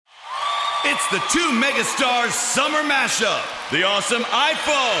It's the two megastars summer mashup, the awesome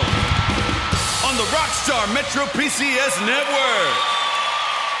iPhone on the Rockstar Metro PCS network.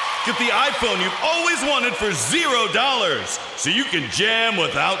 Get the iPhone you've always wanted for $0 so you can jam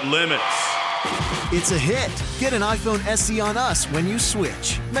without limits. It's a hit. Get an iPhone SE on us when you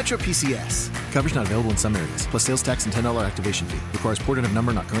switch. Metro PCS. Coverage not available in some areas, plus sales tax and $10 activation fee. Requires ported of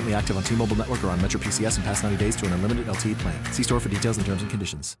number not currently active on T-Mobile network or on Metro PCS in past 90 days to an unlimited LTE plan. See store for details and terms and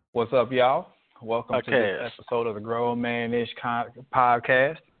conditions. What's up, y'all? Welcome to this episode of the Grown Man-ish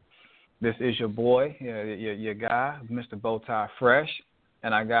podcast. This is your boy, your guy, Mr. Bowtie Fresh,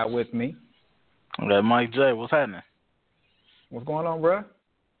 and I got with me. I got Mike J. What's happening? What's going on, bro?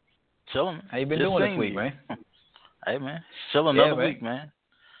 Chilling. How you been doing this week, man? Hey, man. Chilling another week, man.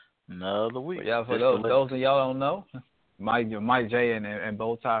 Another week. Well, yeah, for those of y'all don't know, Mike J and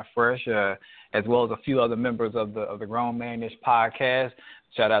Bowtie Fresh, as well as a few other members of the Grown Man-ish podcast.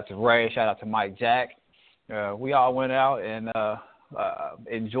 Shout out to Ray. Shout out to Mike Jack. We all went out and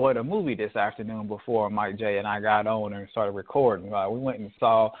enjoyed a movie this afternoon before Mike J and I got on and started recording. We went and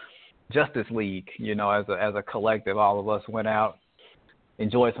saw Justice League. You know, as a collective, all of us went out,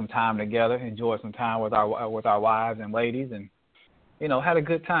 enjoyed some time together, enjoyed some time with our wives and ladies, and had a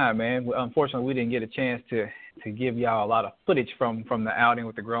good time, man. Unfortunately, we didn't get a chance to give y'all a lot of footage from the outing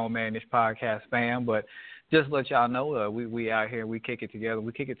with the Grown Man-ish podcast fam, but just to let y'all know, we out here, we kick it together,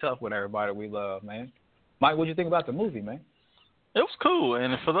 we kick it tough with everybody we love, man. Mike, what'd you think about the movie, man? It was cool,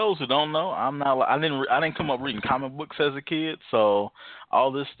 and for those who don't know, I didn't come up reading comic books as a kid, so all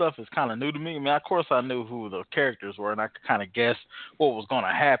this stuff is kind of new to me. I mean, of course, I knew who the characters were, and I could kind of guess what was going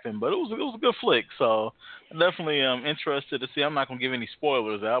to happen, but it was a good flick. So I definitely am interested to see. I'm not going to give any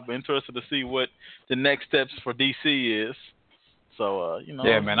spoilers out, but interested to see what the next steps for DC is. So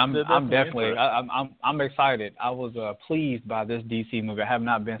yeah, man, I'm definitely excited. I was pleased by this DC movie. I have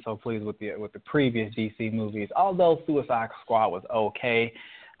not been so pleased with the previous DC movies. Although Suicide Squad was okay,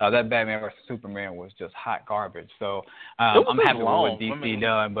 that Batman vs Superman was just hot garbage. So I'm happy with what DC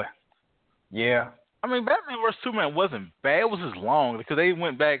done. But yeah, I mean, Batman vs Superman wasn't bad. It was just long because they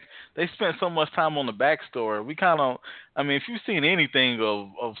went back. They spent so much time on the backstory. We kind of, I mean, if you've seen anything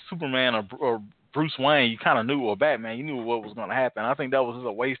of Superman or Bruce Wayne, you kind of knew, or Batman, you knew what was going to happen. I think that was just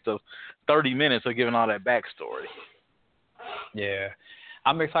a waste of 30 minutes of giving all that backstory. Yeah.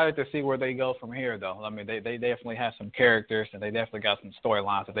 I'm excited to see where they go from here, though. I mean, they definitely have some characters, and they definitely got some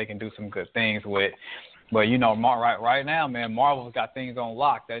storylines that they can do some good things with. But, right now, man, Marvel's got things on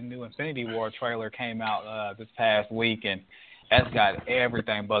lock. That new Infinity War trailer came out this past week, and that's got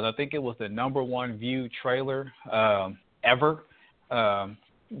everything. But I think it was the number one viewed trailer ever.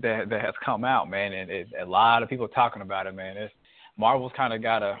 That has come out, man, and a lot of people are talking about it, man. Marvel's kind of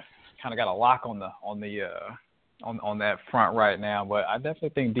got a lock on that front right now, but I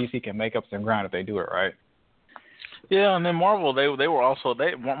definitely think DC can make up some ground if they do it right. Yeah, and then Marvel,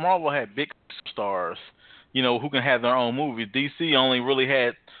 Marvel had big stars, who can have their own movie. DC only really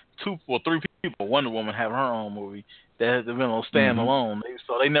had 2 or 3 people. Wonder Woman have her own movie that has been on standalone,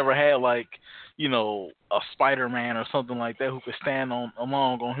 so they never had a Spider-Man or something like that who could stand along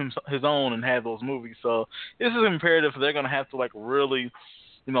on his own and have those movies. So this is imperative. They're going to have to really,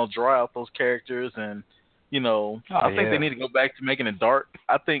 draw out those characters, and I think they need to go back to making it dark.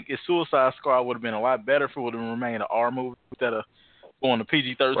 I think if Suicide Squad would have been a lot better if it would have remained an R movie instead of going to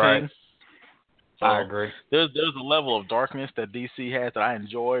PG-13. Right. So I agree. There's a level of darkness that DC has that I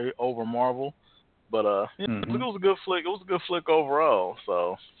enjoy over Marvel. But it was a good flick. It was a good flick overall.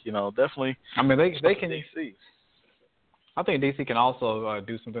 So definitely. I mean, they can. DC. I think DC can also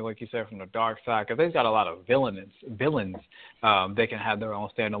do something like you said from the dark side, because they've got a lot of villains. They can have their own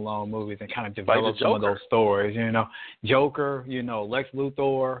standalone movies and kind of develop some of those stories. Joker. Lex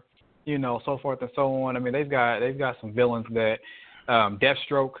Luthor. So forth and so on. I mean, they've got some villains that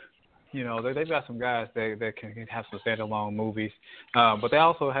Deathstroke. They've got some guys that can have some standalone movies, but they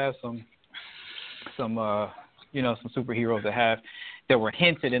also have some superheroes that were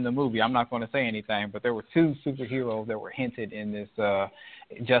hinted in the movie. I'm not going to say anything, but there were 2 superheroes that were hinted in this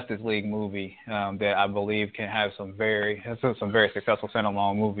Justice League movie that I believe can have some very successful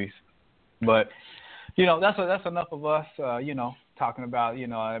standalone movies. But that's enough of us talking about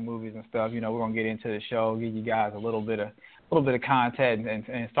movies and stuff. We're gonna get into the show, give you guys a little bit of content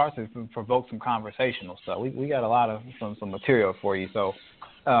and start to provoke some conversational stuff. We got a lot of some material for you, so.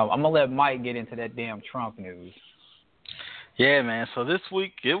 I'm going to let Mike get into that damn Trump news. Yeah, man. So this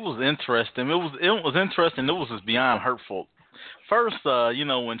week, it was interesting. It was interesting. It was just beyond hurtful First,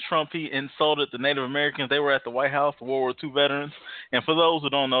 when Trump, he insulted the Native Americans, they were at the White House, the World War II veterans. And for those who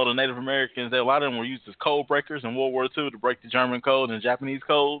don't know, the Native Americans, a lot of them were used as code breakers in World War II to break the German code and Japanese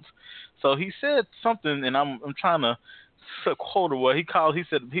codes. So he said something, and I'm trying to quote what he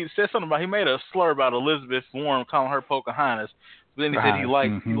said something about, he made a slur about Elizabeth Warren, calling her Pocahontas. But then he said he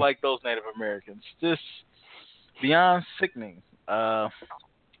liked those Native Americans. Just beyond sickening.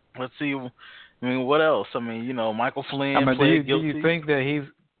 Let's see. I mean, what else? I mean, Michael Flynn pleaded guilty. Do you think that he's?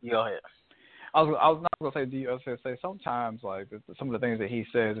 Go ahead. I was not going to say. I was going to say sometimes, like some of the things that he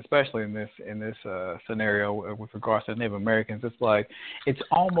says, especially in this scenario with regards to Native Americans, it's like it's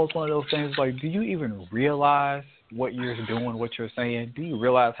almost one of those things. Like, do you even realize what you're doing, what you're saying? Do you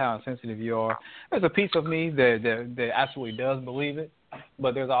realize how insensitive you are? There's a piece of me that absolutely does believe it,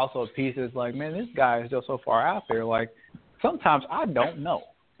 but there's also a piece that's like, man, this guy is just so far out there. Like, sometimes I don't know.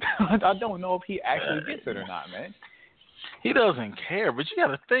 I don't know if he actually gets it or not, man. He doesn't care, but you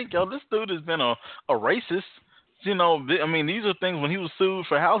got to think, this dude has been a racist. I mean, these are things when he was sued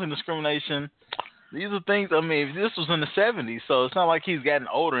for housing discrimination. These are things. I mean, this was in the 70s, so it's not like he's gotten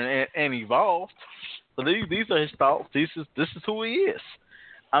older and evolved. So these are his thoughts. This is who he is.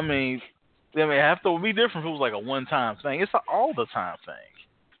 I mean, it have to be different if it was like a one-time thing. It's an all-the-time thing.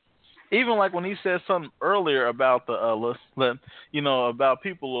 Even like when he said something earlier about about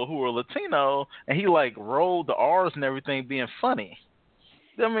people who are Latino, and he like rolled the R's and everything being funny.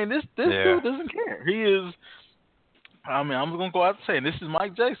 I mean, this dude doesn't care. He is. I mean, I'm gonna go out and say, and this is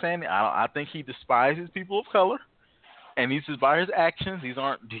Mike J saying, I think he despises people of color, and he's just by his actions. These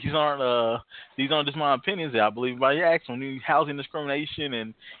aren't just my opinions. I believe by your actions. When you housing discrimination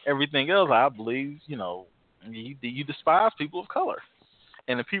and everything else, I believe you despise people of color.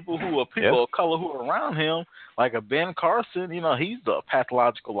 And the people who are people of color who are around him, like a Ben Carson, he's the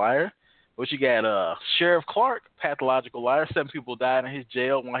pathological liar. But you got Sheriff Clark, pathological liar. 7 people died in his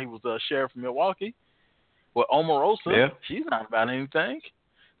jail while he was sheriff of Milwaukee. With Omarosa, she's not about anything.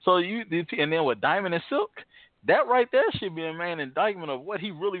 So and then with Diamond and Silk, that right there should be a main indictment of what he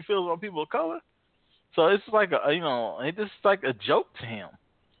really feels about people of color. So it's like it's just like a joke to him.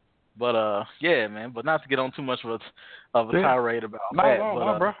 But man. But not to get on too much of a tirade about that.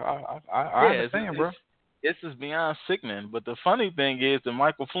 No, bro. I understand, bro. This is beyond sickening. But the funny thing is that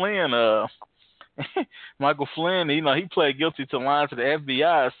Michael Flynn, he pled guilty to lying to the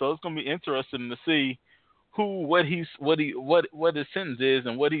FBI. So it's gonna be interesting to see what his sentence is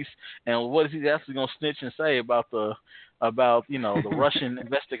and what he's actually gonna snitch and say about the Russian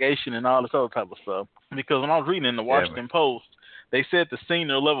investigation and all this other type of stuff. Because when I was reading in the Washington Post, they said the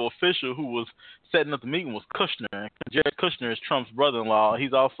senior level official who was setting up the meeting was Kushner. Jared Kushner is Trump's brother-in-law.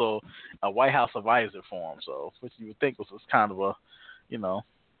 He's also a White House advisor for him. So, which you would think was kind of a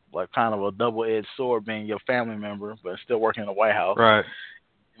double-edged sword, being your family member but still working in the White House. Right.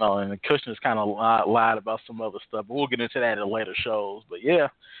 And Kushner's kind of lied about some other stuff, but we'll get into that in later shows. But yeah,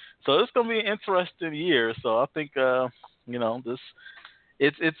 so it's gonna be an interesting year. So I think this.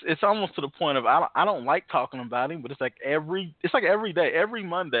 It's almost to the point of I don't like talking about him, but it's like every day, every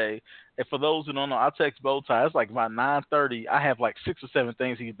Monday. And for those who don't know, I text Bowtie. It's like about 9:30. I have like 6 or 7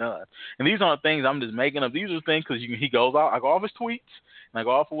 things he's done, and these aren't things I'm just making up. These are things because he goes out. I go off his tweets and I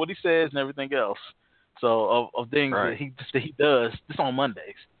go off of what he says and everything else. So of things that he does this on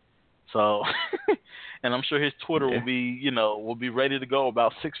Mondays. So, and I'm sure his Twitter will be ready to go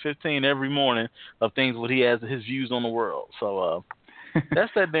about 6:15 every morning of things what he has his views on the world. So.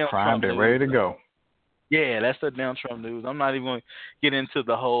 That's that damn Trump news. Ready to go. Yeah, that's that damn Trump news. I'm not even going to get into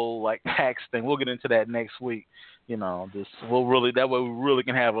the whole tax thing. We'll get into that next week. That way we really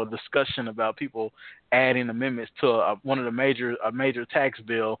can have a discussion about people adding amendments to one of the major tax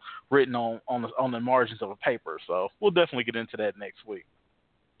bill written on the margins of a paper. So we'll definitely get into that next week.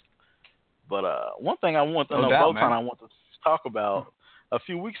 But one thing I want to talk about. A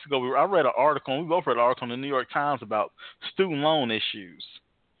few weeks ago, I read an article, and we both read an article in the New York Times about student loan issues.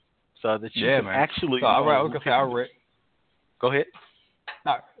 So that you can actually. So I read. Go ahead.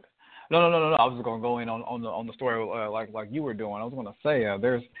 No. I was just going to go in on the story like you were doing. I was going to say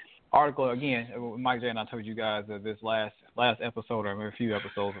there's article again. Mike J and I told you guys that this last episode or a few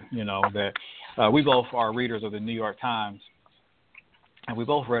episodes, that we both are readers of the New York Times, and we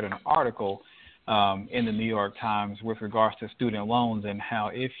both read an article. In the New York Times with regards to student loans and how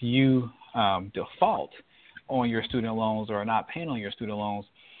if you default on your student loans or are not paying on your student loans,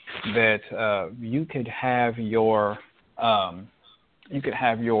 that you could have your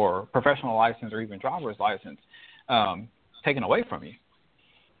professional license or even driver's license taken away from you.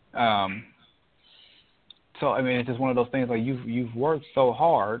 So I mean, it's just one of those things like you've worked so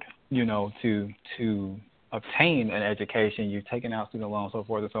hard, to obtain an education. You've taken out student loans, so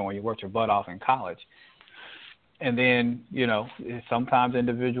forth and so on. You worked your butt off in college. And then, sometimes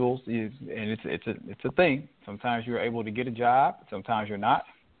individuals, and it's a thing. Sometimes you're able to get a job. Sometimes you're not.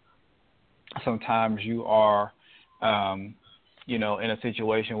 Sometimes you are, in a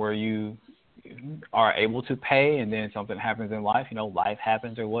situation where you are able to pay, and then something happens in life. Life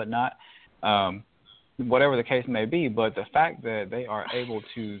happens or whatnot. Whatever the case may be. But the fact that they are able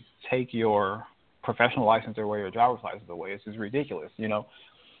to take your professional license away, your driver's license away, is ridiculous.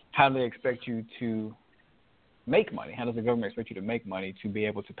 How do they expect you to make money? How does the government expect you to make money to be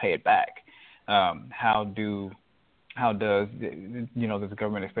able to pay it back? How does the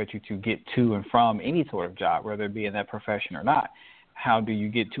government expect you to get to and from any sort of job, whether it be in that profession or not? How do you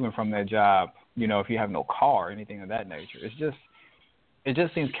get to and from that job, if you have no car or anything of that nature? It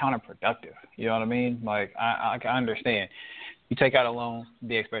just seems counterproductive. You know what I mean? Like, I understand. You take out a loan,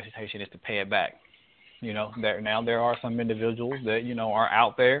 the expectation is to pay it back. There are some individuals that, are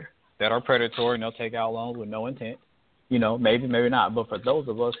out there that are predatory, and they'll take out loans with no intent. Maybe not. But for those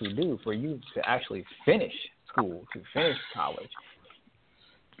of us who do, for you to actually finish school, to finish college,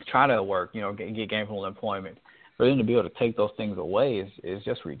 try to work, get gainful employment, for them to be able to take those things away is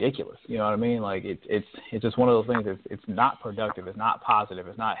just ridiculous. You know what I mean? Like, it's just one of those things. It's not productive. It's not positive.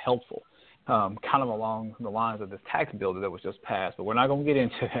 It's not helpful. Kind of along the lines of this tax bill that was just passed. But we're not going to get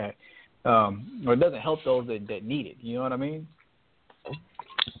into that. Or it doesn't help those that need it. You know what I mean?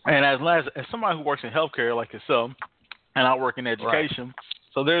 And as somebody who works in healthcare like yourself, and I work in education, right.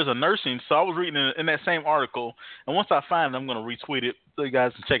 So there's a nursing. So I was reading in that same article, and once I find it, I'm going to retweet it so you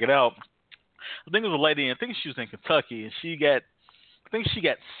guys can check it out. I think it was a lady, I think she was in Kentucky, and she got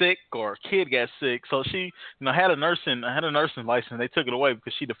sick, or a kid got sick. So she, had a nursing license. They took it away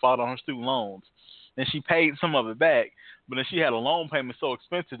because she defaulted on her student loans, and she paid some of it back. But then she had a loan payment so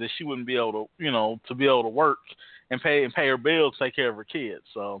expensive that she wouldn't be able to, to be able to work and pay her bills, take care of her kids.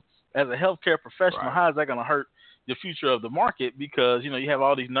 So as a healthcare professional, right. How is that going to hurt the future of the market? Because you have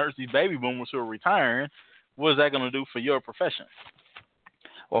all these baby boomers who are retiring. What is that going to do for your profession?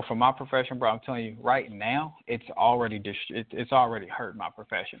 Well, for my profession, bro, I'm telling you right now, it's already hurt my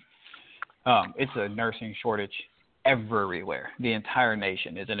profession. It's a nursing shortage everywhere. The entire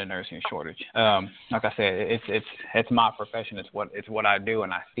nation is in a nursing shortage. Like I said, it's my profession. It's what I do,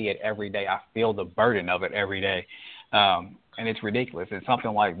 and I see it every day. I feel the burden of it every day, and it's ridiculous. And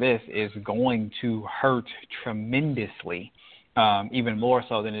something like this is going to hurt tremendously. Even more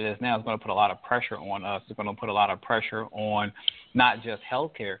so than it is now. It's going to put a lot of pressure on us. It's going to put a lot of pressure on not just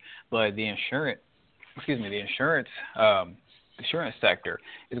healthcare, but the insurance sector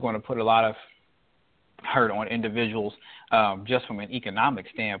is going to put a lot of hurt on individuals, just from an economic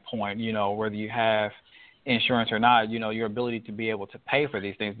standpoint, whether you have insurance or not, your ability to be able to pay for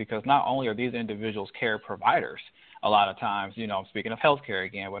these things, because not only are these individuals care providers, a lot of times, I'm speaking of healthcare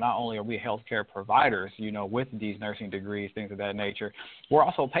again, but not only are we healthcare providers, with these nursing degrees, things of that nature, we're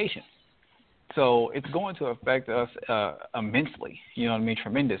also patients. So it's going to affect us immensely,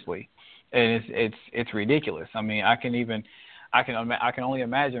 tremendously, and it's ridiculous. I mean, I can only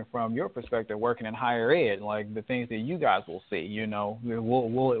imagine from your perspective working in higher ed, like the things that you guys will see.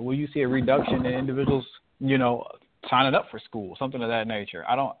 Will you see a reduction in individuals, signing up for school, something of that nature?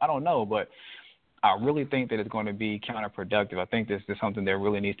 I don't know, but I really think that it's going to be counterproductive. I think this is something that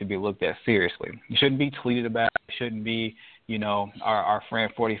really needs to be looked at seriously. It shouldn't be tweeted about. It shouldn't be, our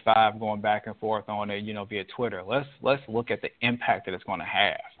friend 45 going back and forth on it, via Twitter. Let's look at the impact that it's going to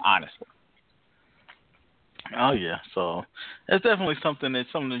have, honestly. Oh yeah, so it's definitely something that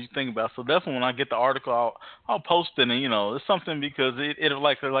you think about. So definitely when I get the article, I'll post it, and it's something because it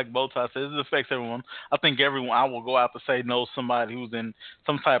like Bowtie says, it affects everyone. I think everyone, I will go out to say knows somebody who's in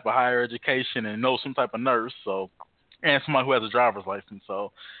some type of higher education and knows some type of nurse, so, and somebody who has a driver's license.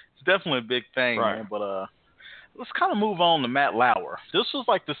 So it's definitely a big thing, right. Man. But let's kind of move on to Matt Lauer. This was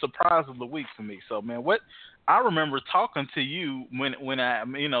like the surprise of the week for me. So man, I remember talking to you when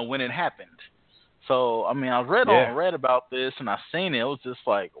it happened. So, I mean, I read about this, and I seen it. It was just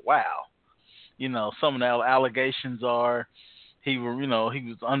like, wow. Some of the allegations are he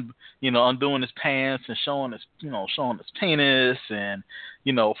was undoing his pants and showing his penis and,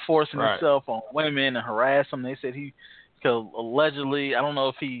 forcing right. himself on women and harassing them. They said he allegedly, I don't know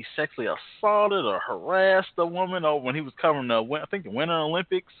if he sexually assaulted or harassed a woman or when he was covering the Winter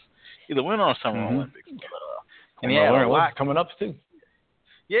Olympics, either Winter or Summer Olympics. But, and he had a lot coming up, too.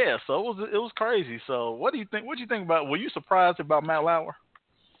 Yeah, so it was crazy. So what do you think? What do you think about? Were you surprised about Matt Lauer?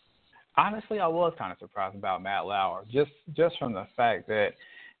 Honestly, I was kind of surprised about Matt Lauer, just from the fact that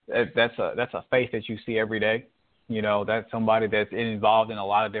that's a face that you see every day. You know, that's somebody that's involved in a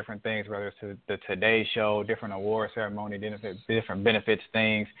lot of different things, whether it's the Today Show, different award ceremony, different benefits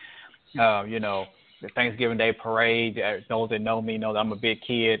things. You know, the Thanksgiving Day parade. Those that know me know that I'm a big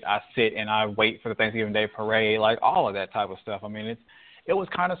kid. I sit and I wait for the Thanksgiving Day parade, like all of that type of stuff. I mean, it was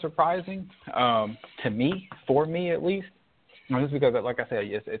kind of surprising to me, for me at least. Just because, like I said,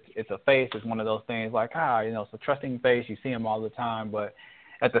 it's a face. It's one of those things like, you know, it's a trusting face. You see him all the time, but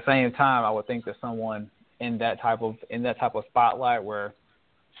at the same time, I would think that someone in that type of spotlight where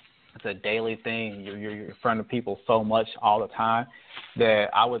it's a daily thing, you're in front of people so much all the time, that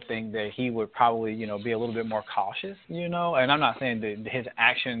I would think that he would probably, you know, be a little bit more cautious, you know. And I'm not saying that his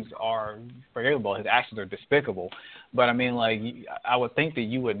actions are forgivable. His actions are despicable. But, I mean, like, I would think that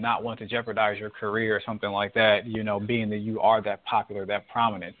you would not want to jeopardize your career or something like that, you know, being that you are that popular, that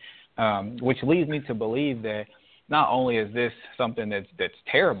prominent, which leads me to believe that not only is this something that's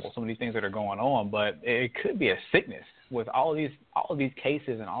terrible, some of these things that are going on, but it could be a sickness with all of these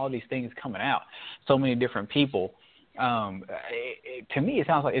cases and all of these things coming out, so many different people. To me, it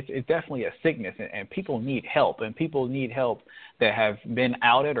sounds like it's definitely a sickness, and people need help, and people need help that have been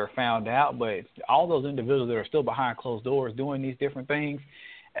outed or found out. But all those individuals that are still behind closed doors doing these different things,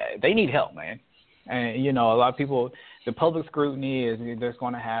 they need help, man. And, you know, a lot of people, the public scrutiny is there's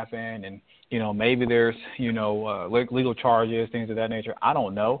going to happen, and, you know, maybe there's, you know, legal charges, things of that nature. I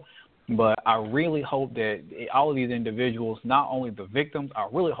don't know. But I really hope that all of these individuals, not only the victims, I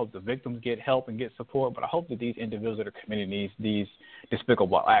really hope the victims get help and get support, but I hope that these individuals that are committing these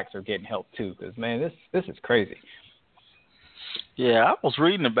despicable acts are getting help too. Because, man, this is crazy. Yeah, I was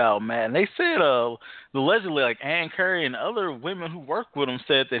reading about Matt, and they said allegedly, like, Ann Curry and other women who worked with him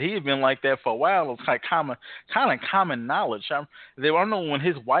said that he had been like that for a while. It's like common knowledge. I know when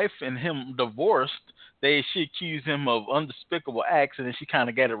his wife and him divorced, she accused him of undespicable acts, and then she kind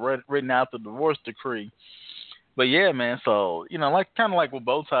of got it written out the divorce decree. But yeah, man. So, you know, kind of like what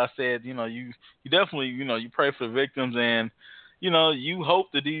Bowtie said, you know, you definitely, you know, you pray for the victims, and, you know, you hope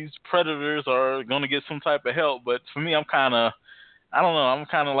that these predators are going to get some type of help. But for me, I'm kind of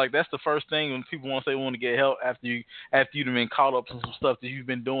like, that's the first thing when people want to say want to get help after you've been caught up in some stuff that you've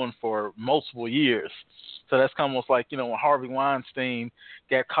been doing for multiple years. So that's almost like, you know, when Harvey Weinstein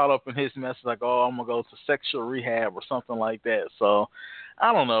got caught up in his mess, like, oh, I'm gonna go to sexual rehab or something like that. So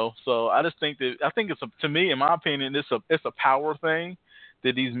I don't know. So I just think to me, in my opinion, it's a power thing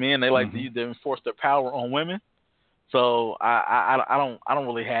that these men, they like to enforce their power on women. So I don't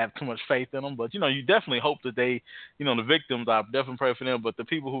really have too much faith in them, but, you know, you definitely hope that they, you know, the victims, I definitely pray for them, but the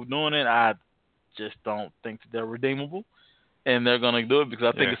people who are doing it, I just don't think that they're redeemable, and they're going to do it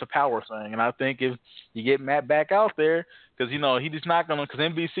because I think it's a power thing. And I think if you get Matt back out there, because, you know, he's not going to, because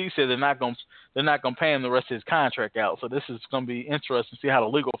NBC said they're not going to pay him the rest of his contract out. So this is going to be interesting to see how the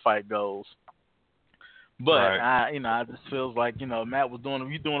legal fight goes. But I just feels like, you know, Matt was doing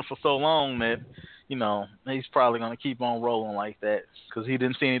it for so long that, you know, he's probably going to keep on rolling like that because he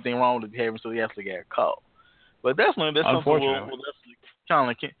didn't see anything wrong with the behavior, so he actually got caught. But that's something we'll definitely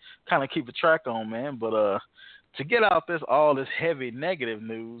kind of keep a track on, man. But to get out all this heavy negative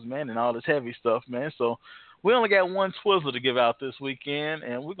news, man, and all this heavy stuff, man. So we only got one Twizzler to give out this weekend,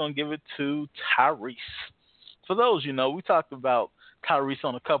 and we're going to give it to Tyrese. For those, you know, we talked about Tyrese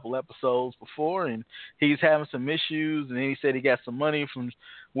on a couple episodes before, and he's having some issues, and he said he got some money from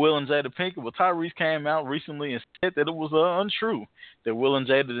Will and Jada Pinkett. But Tyrese came out recently and said that it was untrue, that Will and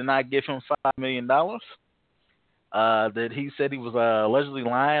Jada did not give him $5 million, that he said he was allegedly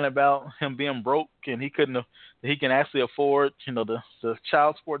lying about him being broke, and he can actually afford, you know, the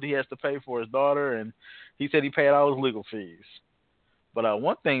child support that he has to pay for his daughter, and he said he paid all his legal fees. But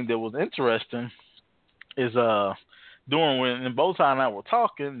one thing that was interesting is during when Bowtie and I were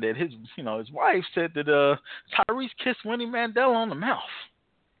talking, that his wife said that Tyrese kissed Winnie Mandela on the mouth.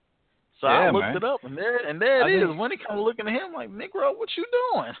 So I looked it up, and there it is. Winnie kind of looking at him like, Negro, what you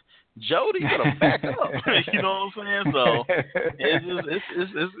doing? Jody, you gotta back up. You know what I'm saying? So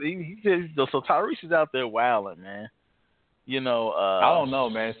it's so Tyrese is out there wilding, man. You know, I don't know,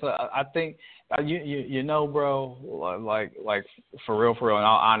 man. So I think you know, bro, like for real, in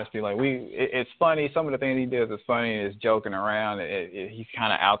all honesty, like it's funny. Some of the things he does is funny and is joking around. He's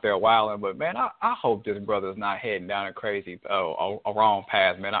kind of out there wilding, but man, I hope this brother's not heading down a crazy a wrong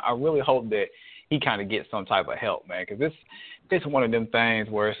path, man. I really hope that he kind of gets some type of help, man, because it's one of them things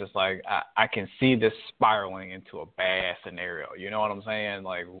where it's just like I can see this spiraling into a bad scenario. You know what I'm saying?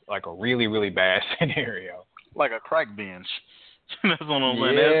 Like a really, really bad scenario. Like a crack binge. That's what I'm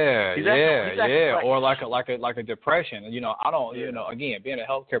saying. Yeah. Or like a depression. You know, I don't. You know, again, being a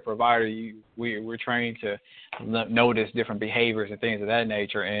healthcare provider, we're trained to notice different behaviors and things of that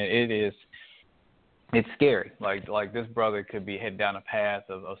nature, and it's scary. Like this brother could be heading down a path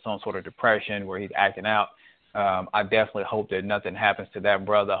of some sort of depression where he's acting out. I definitely hope that nothing happens to that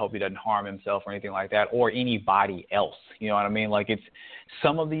brother. I hope he doesn't harm himself or anything like that, or anybody else. You know what I mean? Like, it's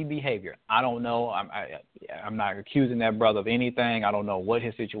some of the behavior. I don't know. I'm not accusing that brother of anything. I don't know what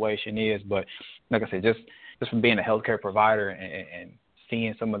his situation is, but like I said, just from being a healthcare provider and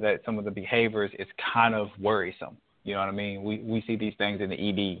seeing some of the behaviors, it's kind of worrisome. You know what I mean? We see these things in the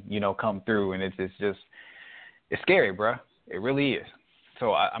ED, you know, come through, and it's scary, bro. It really is.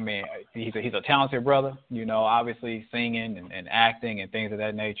 So, I mean, he's a talented brother, you know, obviously singing and acting and things of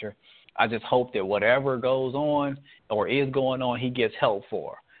that nature. I just hope that whatever goes on or is going on, he gets help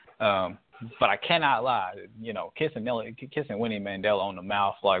for. But I cannot lie, you know, kissing Winnie Mandela on the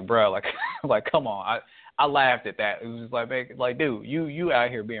mouth, like, bro, like come on. I laughed at that. It was just like, dude, you out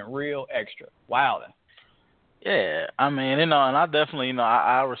here being real extra, wilding. Yeah, I mean, you know, and I definitely, you know,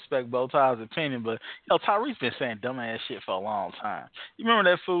 I respect both sides' opinion, but, you know, Tyrese's been saying dumbass shit for a long time. You remember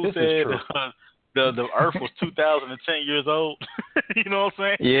that fool said the Earth was 2010 years old? You know what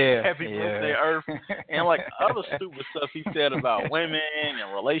I'm saying? Yeah. Happy birthday, Earth. And, like, other stupid stuff he said about women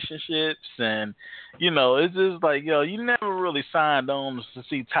and relationships, and, you know, it's just like, yo, you never really signed on to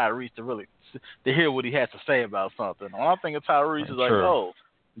see Tyrese to hear what he had to say about something. When I think of Tyrese, is like, oh,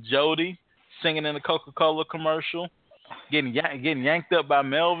 Jody singing in the Coca-Cola commercial, getting yanked up by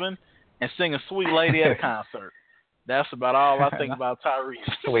Melvin, and singing "Sweet Lady" at a concert. That's about all I think about Tyrese.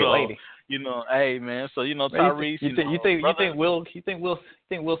 Sweet lady. You know, hey man. So you know, Tyrese. You think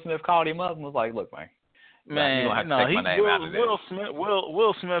Will Smith called him up and was like, "Look, man, you don't have to take my name out of this."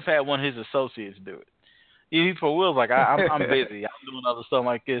 Will Smith had one of his associates do it. For Will's like, I'm busy. I'm doing other stuff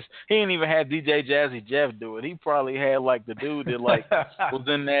like this. He didn't even have DJ Jazzy Jeff do it. He probably had like the dude that like was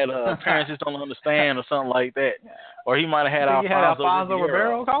in that Parents Just Don't Understand or something like that. Or he might have had Alfonso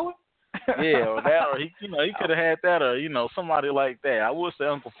Ribeiro call it. Yeah, or that, or he could have had that, or somebody like that. I would say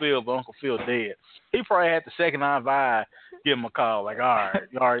Uncle Phil, but Uncle Phil dead. He probably had the second eye vibe. Give him a call like, all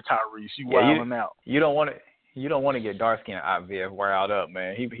right, Tyrese, you wilding out. You don't want to get dark skinned IVF riled up,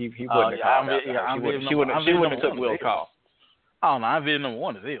 man. He wouldn't have called out. She wouldn't have took Will's call. I don't know. IVF number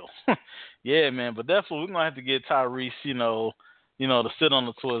one is ill. Yeah, man. But definitely we're gonna have to get Tyrese, to sit on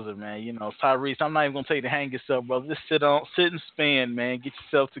the Twizzler, man. Tyrese, I'm not even gonna tell you to hang yourself, brother. Just sit and spin, man. Get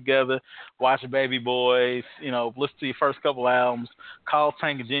yourself together, watch Baby Boys, listen to your first couple albums, call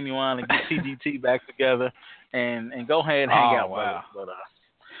Tank and Genuine and get TGT back together, and go ahead and hang out, wow. brother.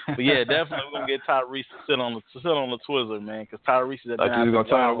 But yeah, definitely we're gonna get Tyrese to sit on the Twizzler, man, because Tyrese is like he's gonna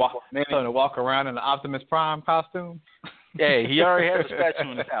turn to walk around in the Optimus Prime costume. Yeah, he already has a statue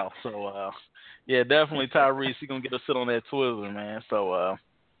in his house, so yeah, definitely Tyrese. He's gonna get to sit on that Twizzler, man. So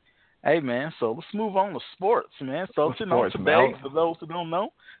hey, man. So let's move on to sports, man. So today, for those who don't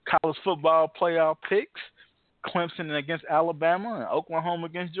know, college football playoff picks: Clemson against Alabama and Oklahoma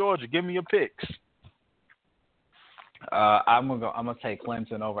against Georgia. Give me your picks. I'm gonna take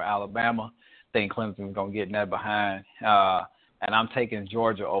Clemson over Alabama. I think Clemson's gonna get in that behind, and I'm taking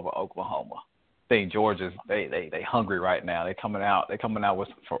Georgia over Oklahoma. I think Georgia's they hungry right now. They're coming out with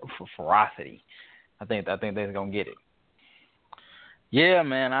ferocity. I think they're gonna get it. Yeah,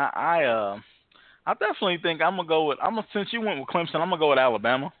 man. I definitely think I'm gonna go with since you went with Clemson, I'm gonna go with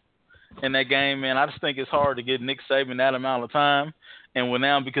Alabama in that game, man. I just think it's hard to get Nick Saban that amount of time, and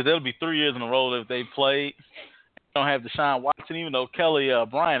because it'll be 3 years in a row that they played. Don't have Deshaun Watson, even though Kelly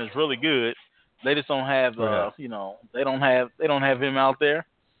Bryant is really good. They just don't have they don't have him out there.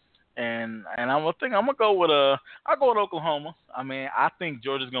 And I'm gonna go with I'll go with Oklahoma. I mean, I think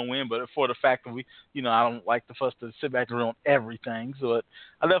Georgia's gonna win, but for the fact that I don't like for us to sit back and ruin everything. So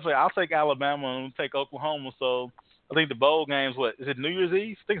I'll take Alabama and take Oklahoma. So I think the bowl game's is it New Year's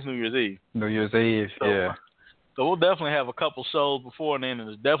Eve? I think it's New Year's Eve. New Year's Eve, so, yeah. So we'll definitely have a couple shows before then, and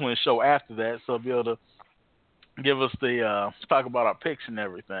there's definitely a show after that. So be able to give us talk about our picks and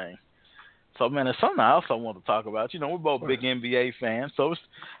everything. So, man, there's something else I want to talk about. We're both big NBA fans, so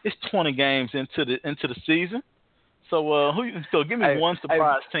it's 20 games into the season. So, give me one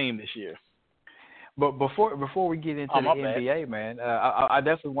surprise team this year. But before we get into the NBA, man, I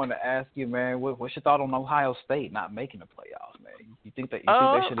definitely want to ask you, man, what's your thought on Ohio State not making the playoffs, man? You think they should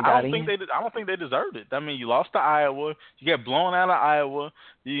have got in? I don't think they deserved it. I mean, you lost to Iowa, you got blown out of Iowa,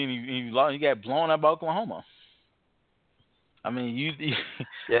 you got blown out by Oklahoma. I mean,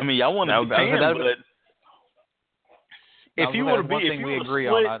 y'all want to be 10, but if you were to be, if you agree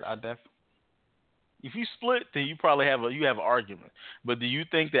split, on, I definitely. If you split, then you probably have an argument. But do you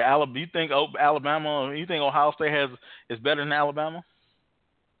think that Alabama? You think Ohio State is better than Alabama?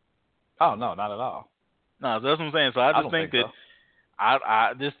 Oh no, not at all. No, that's what I'm saying. So I just think that.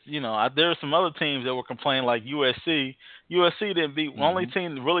 there are some other teams that were complaining like USC. USC didn't beat only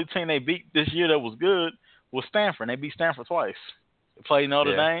team they beat this year that was good was Stanford. They beat Stanford twice. They played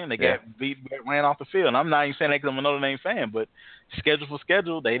Notre Dame. They got ran off the field. And I'm not even saying that because I'm a Notre Dame fan, but schedule for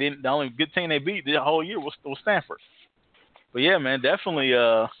schedule, they didn't. The only good team they beat the whole year was Stanford. But yeah, man, definitely.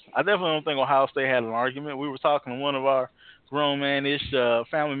 I definitely don't think Ohio State had an argument. We were talking to one of our grown man-ish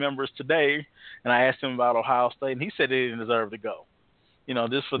family members today, and I asked him about Ohio State, and he said they didn't deserve to go.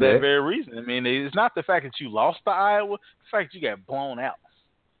 Just for that very reason. I mean, it's not the fact that you lost to Iowa, the fact that you got blown out.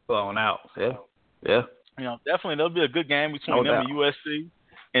 Yeah. Definitely there'll be a good game between them and USC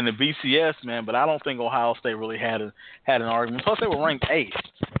and the BCS, man, but I don't think Ohio State really had an argument. Plus, they were ranked 8th.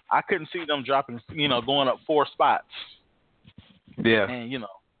 I couldn't see them dropping, going up 4 spots. Yeah. And,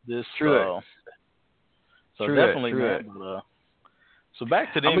 this – True So definitely, man. But, so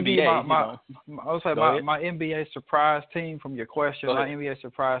back to the NBA. I would say my NBA surprise team from your question. My NBA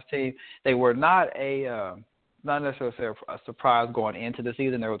surprise team. They were not not necessarily a surprise going into the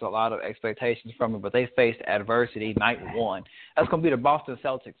season. There was a lot of expectations from it, but they faced adversity night 1. That's going to be the Boston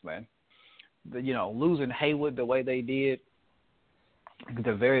Celtics, man. Losing Hayward the way they did,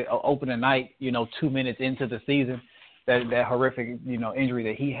 the very opening night. 2 minutes into the season, that horrific injury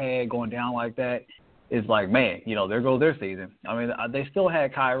that he had going down like that. Is like, man, there goes their season. I mean, they still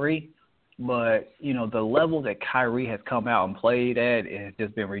had Kyrie, but, the level that Kyrie has come out and played at has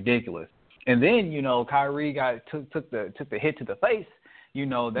just been ridiculous. And then, Kyrie took the hit to the face.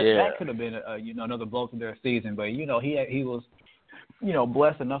 That could have been, another blow to their season. But, he was,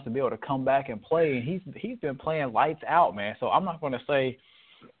 blessed enough to be able to come back and play. And he's been playing lights out, man. So I'm not going to say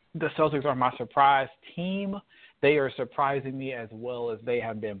the Celtics are my surprise team. They are surprising me as well as they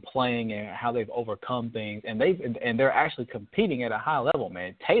have been playing and how they've overcome things, and they're actually competing at a high level,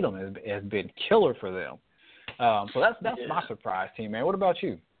 man. Tatum has been killer for them, so that's my surprise team, man. What about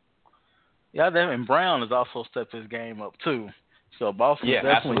you? Yeah, and Brown has also stepped his game up too. So Boston's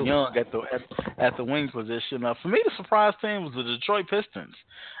definitely young at the wing position. For me, the surprise team was the Detroit Pistons.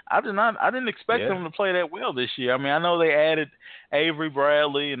 I didn't expect them to play that well this year. I mean, I know they added Avery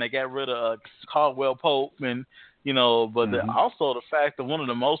Bradley and they got rid of Caldwell Pope and. But also the fact that one of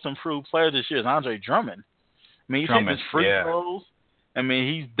the most improved players this year is Andre Drummond. I mean, he's hitting his free throws. I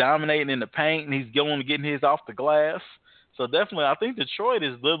mean, he's dominating in the paint, and he's getting his off the glass. So definitely, I think Detroit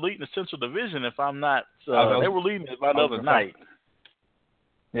is leading the Central Division. If I'm not, they were leading it by the other night.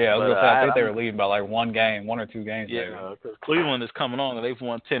 Yeah, I think they were leading by like 1 or 2 games. Yeah, because Cleveland is coming on, and they've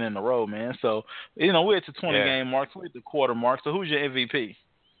won 10 in a row, man. So we're at the 20-game mark, we're at the quarter mark. So who's your MVP?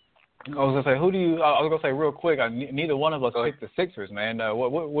 I was gonna say real quick. Neither one of us picked the Sixers, man.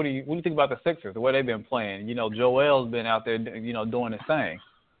 What do you think about the Sixers? The way they've been playing. Joel's been out there, doing his thing.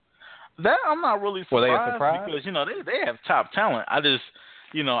 That I'm not really surprised. Were they a surprise? Because they have top talent. I just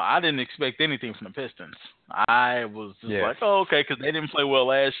I didn't expect anything from the Pistons. I was just like, oh, okay, because they didn't play well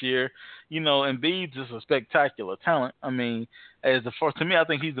last year. Embiid's just a spectacular talent. I mean, to me, I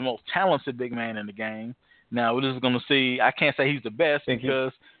think he's the most talented big man in the game. Now we're just gonna see. I can't say he's the best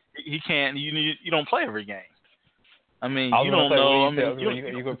because. He can't. You don't play every game. I mean, you don't know.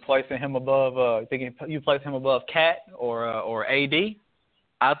 You could place him above. You place him above Cat or AD.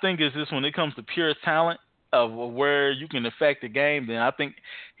 I think it's just when it comes to pure talent of where you can affect the game. Then I think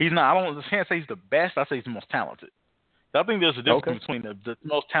he's not. I can't say he's the best. I say he's the most talented. I think there's a difference between the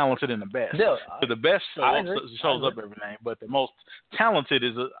most talented and the best. Yeah, the best shows up every game, but the most talented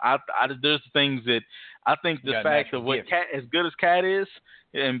is there's things that I think the fact of what Cat, as good as Cat is,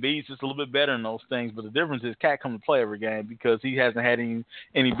 Embiid's just a little bit better in those things. But the difference is Cat comes to play every game because he hasn't had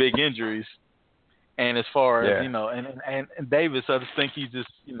any big injuries. And as far as and Davis, I just think he's just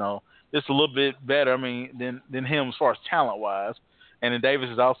just a little bit better. I mean than him as far as talent wise. And then Davis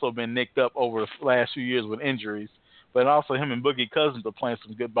has also been nicked up over the last few years with injuries. But also him and Boogie Cousins are playing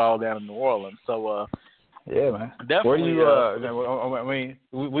some good ball down in New Orleans. So, yeah, man. Definitely. Where do you? I mean,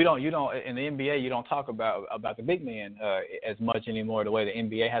 we don't. You don't in the NBA. You don't talk about the big men as much anymore. The way the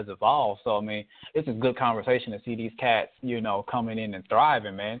NBA has evolved. So I mean, it's a good conversation to see these cats, coming in and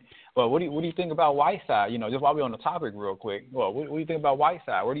thriving, man. But what do you think about Whiteside? Just while we're on the topic, real quick. Well, what do you think about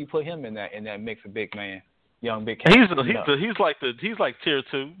Whiteside? Where do you put him in that mix of big man? Young big cat. He's like tier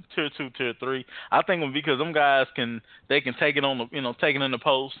 2, tier 3. I think because them guys can take it on the take it in the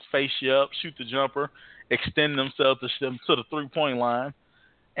post, face you up, shoot the jumper, extend themselves to the 3-point line.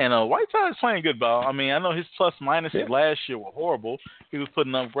 And Whiteside's playing good ball. I mean, I know his plus minuses last year were horrible. He was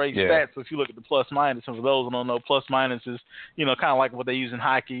putting up great stats. So if you look at the plus minus, and for those who don't know, plus minus is kind of like what they use in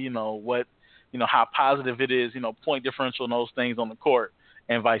hockey. How positive it is. Point differential and those things on the court,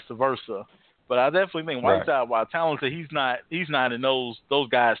 and vice versa. But I definitely think Whiteside, while talented, he's not in those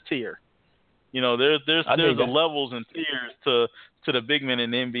guys' tier. You know, there's the levels and tiers to the big men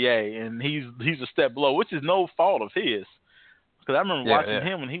in the NBA, and he's a step below, which is no fault of his. Because I remember watching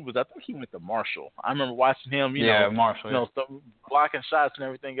him when I think he went to Marshall. I remember watching him, Marshall, blocking shots and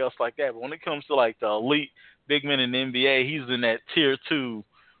everything else like that. But when it comes to like the elite big men in the NBA, he's in that tier 2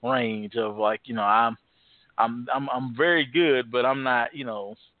 range of like, I'm very good, but I'm not,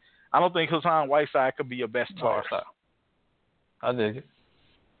 I don't think Hassan Whiteside could be your best player. I dig it.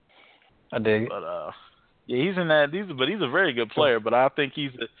 But he's in that. But he's a very good player. But I think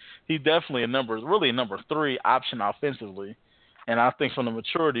he's definitely a number 3 option offensively. And I think from the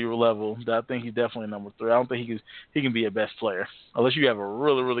maturity level, I think he's definitely number 3. I don't think he can be a best player unless you have a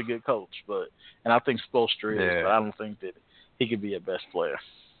really, really good coach. And I think Spoelstra is, but I don't think that he could be a best player.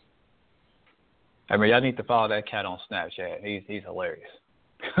 I mean, y'all need to follow that cat on Snapchat. He's hilarious.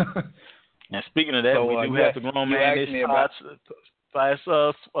 And speaking of that, we do have the grown man by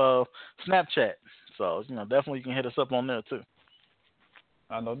Snapchat. So definitely you can hit us up on there too.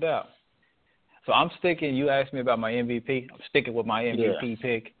 No doubt. So I'm sticking. You asked me about my MVP. I'm sticking with my MVP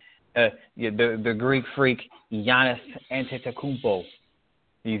pick. The Greek freak Giannis Antetokounmpo.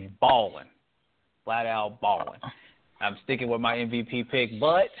 He's balling, flat out balling. I'm sticking with my MVP pick,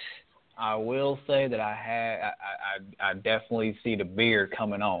 but I will say that I definitely see the beard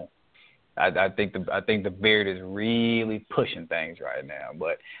coming on. I think the beard is really pushing things right now,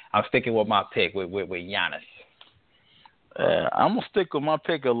 but I'm sticking with my pick with Giannis. I'm going to stick with my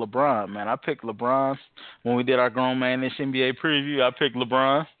pick of LeBron, man. I picked LeBron when we did our Grown Man Ish NBA preview. I picked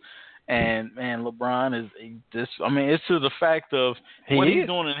LeBron. And, man, LeBron it's to the fact of what he's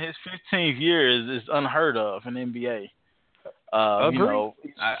doing in his 15th year is unheard of in the NBA. Agreed.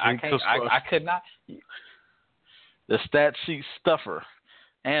 I could not. The stat sheet stuffer.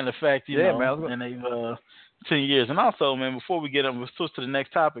 And the fact, and they've 10 years. And also, man, before we we'll switch to the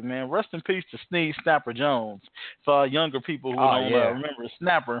next topic, man, rest in peace to Sneed Snapper Jones. For our younger people who don't remember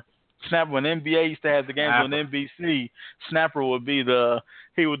Snapper, when NBA used to have the games on NBC, Snapper would be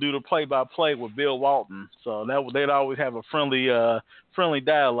he would do the play-by-play with Bill Walton. So they'd always have a friendly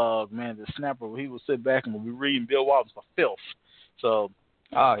dialogue, man. The Snapper, he would sit back and would be reading Bill Walton for filth. So,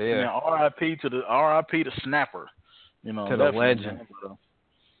 R.I.P. to Snapper. To the legend.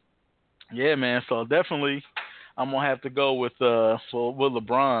 Yeah, man. So definitely, I'm gonna have to go with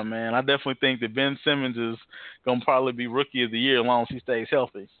LeBron, man. I definitely think that Ben Simmons is gonna probably be Rookie of the Year as long as he stays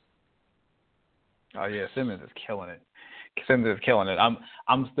healthy. Oh yeah, Simmons is killing it.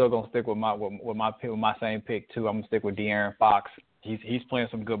 I'm still gonna stick with my same pick too. I'm gonna stick with De'Aaron Fox. He's playing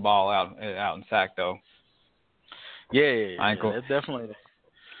some good ball out in Sac though. Yeah, definitely.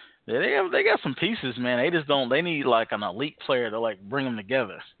 Yeah, they got some pieces, man. They need like an elite player to like bring them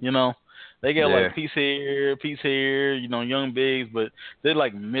together. They got like piece here, young bigs, but they're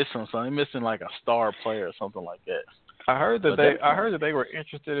like missing something. They're missing like a star player or something like that. I heard that they were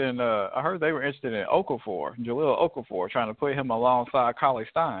interested in Okafor, Jahlil Okafor, trying to put him alongside Cauley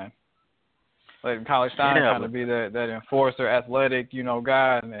Stein. Letting Cauley Stein kind of be that enforcer, athletic,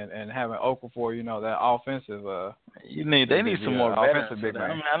 guy, and having Okafor, that offensive. They need some more offensive big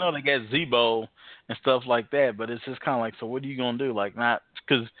man. I mean, I know they got Zebo and stuff like that, but it's just kind of like, so what are you gonna do? Like, not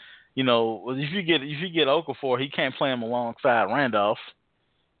because if you get Okafor, he can't play him alongside Randolph,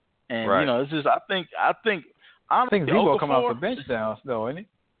 and it's just I think honestly, Zebo come off the bench now, though, isn't he?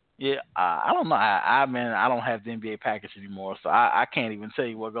 Yeah, I don't know. I don't have the NBA package anymore, so I can't even tell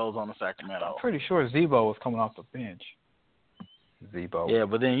you what goes on in Sacramento. I'm pretty sure Zebo was coming off the bench. Zebo. Yeah,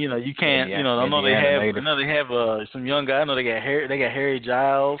 but then you can't. I know they have some young guy. I know they got Harry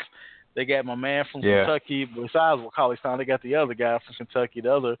Giles. They got my man from Kentucky. Besides Cauley Stein, they got the other guy from Kentucky,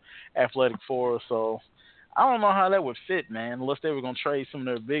 the other athletic forward. So I don't know how that would fit, man. Unless they were gonna trade some of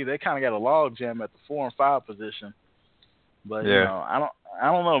their big. They kind of got a log jam at the 4 and 5 position. But I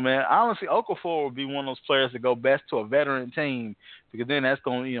don't know, man. Honestly, Okafor would be one of those players that go best to a veteran team because then that's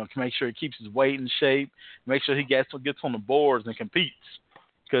going to make sure he keeps his weight in shape, make sure he gets on the boards and competes.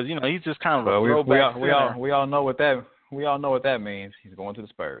 Because he's just kind of a throwback. We all know what that means. He's going to the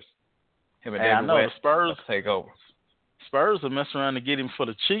Spurs. Him and I know the Spurs take over. Spurs will mess around to get him for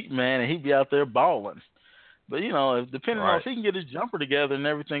the cheap, man, and he'd be out there balling. But depending on if he can get his jumper together and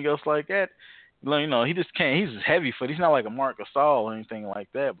everything else like that. He just can't. He's just heavy foot. He's not like a Marc Gasol or anything like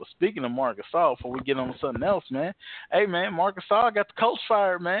that. But speaking of Marc Gasol, before we get on to something else, man. Hey, man, Marc Gasol got the coach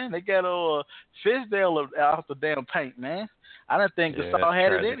fired, man. They got Fizdale out the damn paint, man. I didn't think Gasol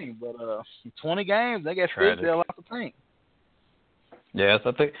had it in him, but 20 games, they got Fizdale out the paint. Yes,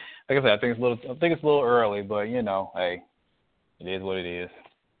 I think, like I said, I think it's a little early, but hey, it is what it is.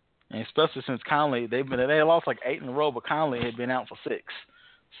 and especially since Conley, they lost like 8 in a row, but Conley had been out for 6.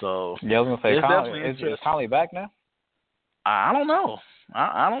 So yeah, I was gonna say Conley. Is Conley back now? I don't know.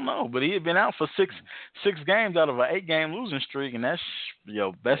 I don't know, but he had been out for six games out of an 8-game losing streak, and that's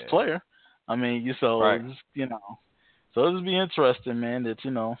your best player. I mean, so it'll be interesting, man. That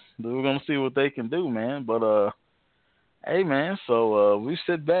we're gonna see what they can do, man. But hey, man. So we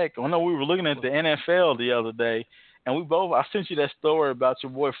sit back. I know we were looking at the NFL the other day, and I sent you that story about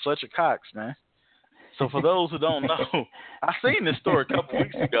your boy Fletcher Cox, man. So for those who don't know, I seen this story a couple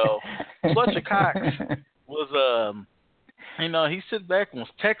weeks ago. Fletcher Cox was he sit back and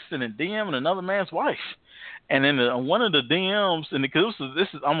was texting and DMing another man's wife. And then one of the DMs, and because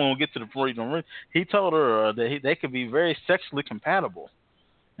I'm gonna get to the point. He told her that they could be very sexually compatible.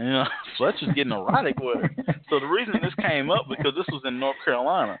 And Fletcher's getting erotic with her. So the reason this came up because this was in North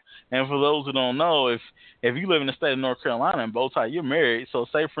Carolina. And for those who don't know, if you live in the state of North Carolina and Bowtie, you're married. So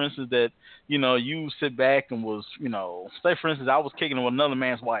say for instance that you sit back and was say for instance I was kicking it with another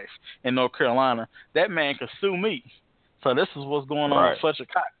man's wife in North Carolina, that man could sue me. So this is what's going on with Fletcher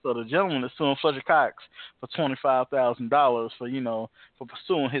Cox. So the gentleman is suing Fletcher Cox for $25,000 for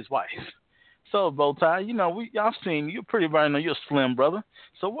pursuing his wife. So Bowtie, I've seen you pretty much you're a slim brother.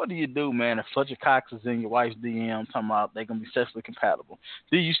 So what do you do, man, if Fletcher Cox is in your wife's DM talking about they're gonna be sexually compatible?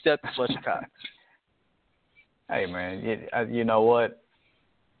 Do you step to Fletcher Cox? Hey man, you know what?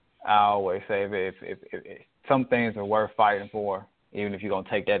 I always say if some things are worth fighting for, even if you're gonna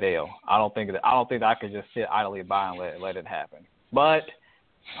take that L. I don't think that I could just sit idly by and let it happen. But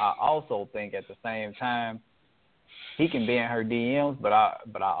I also think at the same time, he can be in her DMs, but I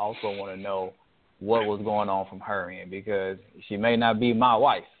also want to know what was going on from her end, because she may not be my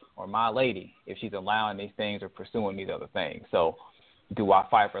wife or my lady if she's allowing these things or pursuing these other things. So do I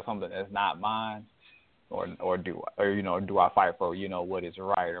fight for something that's not mine, or do I fight for what is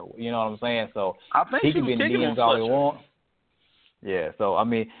right, or what I'm saying? So I think he can be in the DMs all he wants. Yeah, so I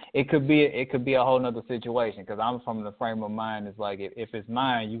mean, it could be a whole nother situation, because I'm from the frame of mind is like if it's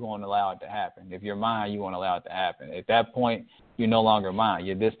mine, you're going to allow it to happen. If you're mine, you want to allow it to happen. At that point, you're no longer mine.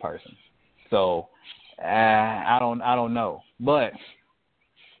 You're this person. So I don't know, but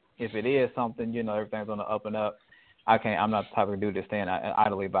if it is something, everything's on the up and up. I'm not the type of dude to stand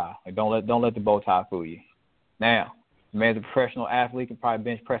idly by. Like, don't let the bow tie fool you. Now, the man's a professional athlete, can probably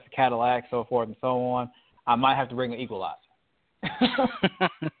bench press a Cadillac, so forth and so on. I might have to bring an equalizer.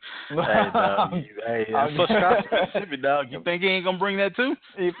 Mississippi, dog. You think he ain't gonna bring that too?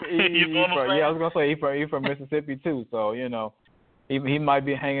 I was gonna say he's from Mississippi too, so he might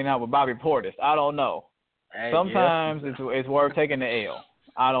be hanging out with Bobby Portis. I don't know. Sometimes it's worth taking the L.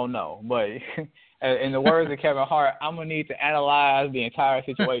 I don't know, but in the words of Kevin Hart, I'm gonna need to analyze the entire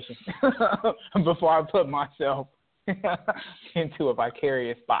situation before I put myself into a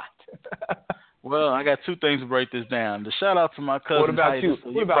vicarious spot. Well, I got 2 things to break this down. The shout out to my cousin. What about Titus.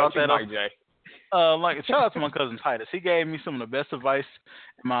 you? What about you, Mike J? Shout out to my cousin Titus. He gave me some of the best advice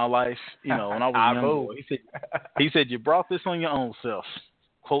in my life. When I was a young boy. He said you brought this on your own self.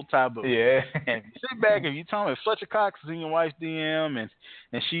 Quote Taboo. Yeah. And sit back and you tell me if Fletcher Cox is in your wife's DM and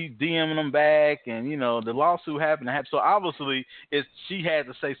she's DMing them back, and the lawsuit happened to happen. So obviously she had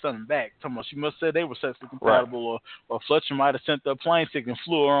to say something back. She must have said they were sexually compatible, or Fletcher might have sent the plane ticket and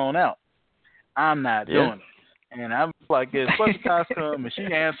flew her on out. I'm not doing it. And I'm like, if Fletcher Cox come and she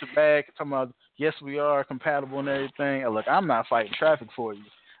answered back talking about, yes, we are compatible and everything. Look, I'm not fighting traffic for you.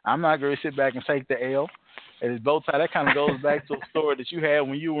 I'm not going to sit back and take the L. And it's both sides. That kind of goes back to a story that you had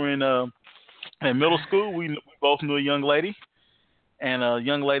when you were in middle school. We both knew a young lady, and a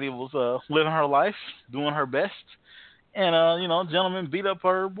young lady was living her life, doing her best. And, a gentleman beat up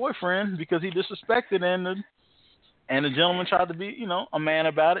her boyfriend because he disrespected, and the gentleman tried to be, a man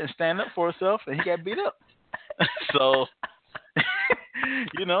about it and stand up for himself, and he got beat up. So,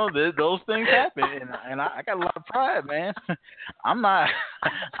 those things happen, and I got a lot of pride, man. I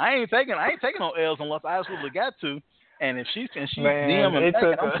ain't taking no L's unless I absolutely got to. And if she's DMing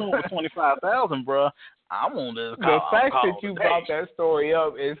back, I'm suing for $25,000, bro. I'm on this. The fact that you brought that story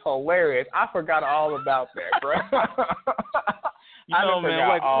up is hilarious. I forgot all about that, bro.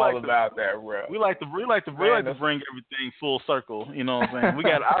 About that, bro. We like to bring everything full circle. You know what I'm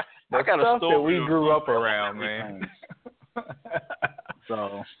saying? I got a story that we grew up around, man.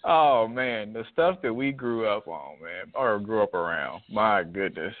 So. Oh man, the stuff that we grew up on, man, or grew up around. My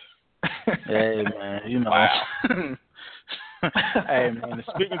goodness. Hey man, Wow. Hey, man,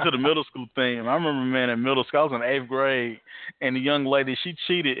 speaking to the middle school thing, I remember, man, in middle school, I was in 8th grade, and the young lady, she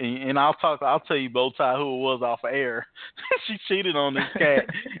cheated, and I'll tell you, Bowtie, who it was off of air. She cheated on this cat,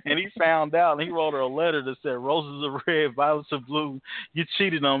 and he found out, and he wrote her a letter that said, roses are red, violets are blue, you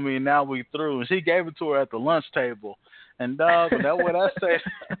cheated on me, and now we through. And she gave it to her at the lunch table. And dog, that what I said,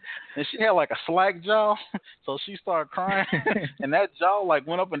 and she had like a slack jaw, so she started crying, and that jaw like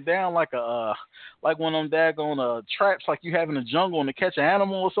went up and down like one of them daggone traps like you have in the jungle and to catch an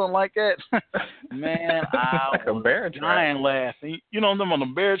animal or something like that. Man, I like a bear was dying laughing. You know them on the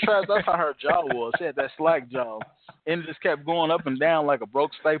bear traps? That's how her jaw was. She had that slack jaw, and it just kept going up and down like a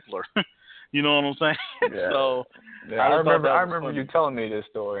broke stapler. You know what I'm saying? Yeah. So yeah, I remember you telling me this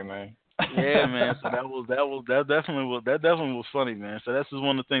story, man. Yeah, man. So that definitely was funny, man. So that's just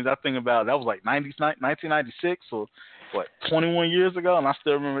one of the things I think about. That was like 1996 or what, 21 years ago, and I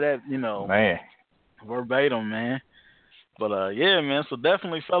still remember that, man, verbatim, man. But yeah, man. So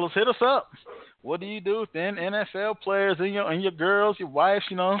definitely, fellas, hit us up. What do you do with the NFL players and your girls, your wives,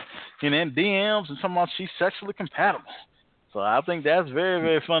 and then DMs and talking about she's sexually compatible? So I think that's very,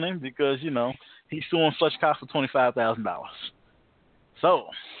 very funny because he's suing Fletcher Cox for $25,000. So.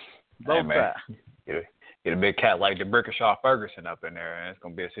 Hey, man, get a big cat like the Brickashaw Ferguson up in there, and it's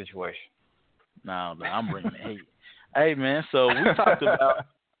gonna be a situation. No, I'm bringing the heat. Hey, man, so we talked about.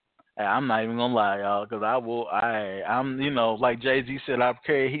 Hey, I'm not even gonna lie, y'all, because I'm like Jay-Z said, I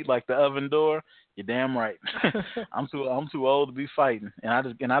carry heat like the oven door. You're damn right. I'm too old to be fighting, and I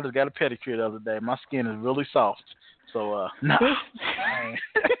just got a pedicure the other day. My skin is really soft. So, nah.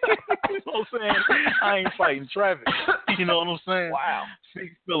 You know what I'm saying? I ain't fighting traffic. You know what I'm saying? Wow.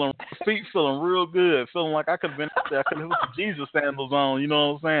 Feet feeling real good. Feeling like I could have been out there. I could have put the Jesus sandals on. You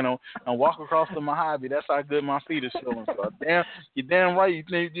know what I'm saying? And walk across to Mojave. That's how good my feet is feeling. So, you're damn right.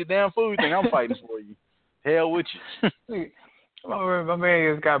 You're damn fool. You think I'm fighting for you. Hell with you. My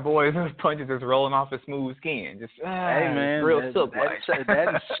man just got boys. His punches just rolling off his smooth skin. Just hey, man. Real silk-like. That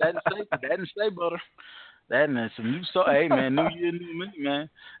and shea butter. That and some new hey man, new year, new me, man.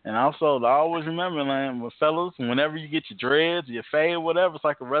 And also, I always remember, man, with fellas, whenever you get your dreads, your fade, whatever, it's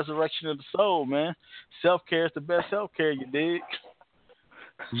like a resurrection of the soul, man. Self-care is the best self-care, you dig?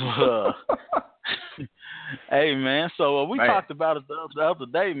 Hey, man, so we talked about it the other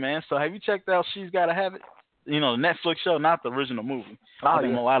day, man. So have you checked out She's Gotta Have It? The Netflix show, not the original movie. I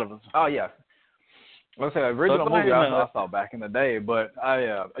think a lot of us. Oh, yeah. Let's say the original movie I saw back in the day, but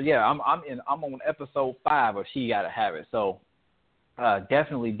I'm on episode 5 of She Gotta Have It, so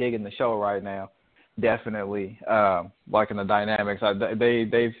definitely digging the show right now. Definitely liking the dynamics.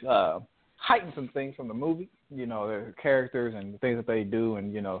 They've heightened some things from the movie, their characters and the things that they do,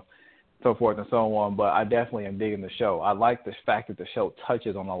 and so forth and so on. But I definitely am digging the show. I like the fact that the show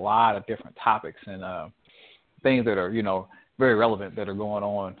touches on a lot of different topics and things that are very relevant that are going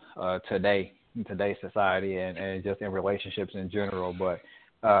on today. In today's society and just in relationships in general, but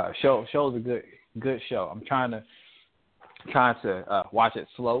show's a good show. I'm trying to watch it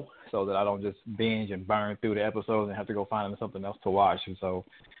slow so that I don't just binge and burn through the episodes and have to go find something else to watch. And so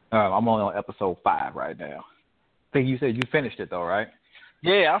I'm only on episode 5 right now. I think you said you finished it though, right?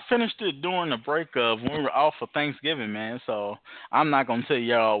 Yeah, I finished it during the break of when we were off for Thanksgiving, man. So I'm not gonna tell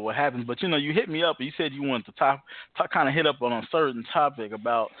y'all what happened, but you hit me up. You said you wanted to kind of hit up on a certain topic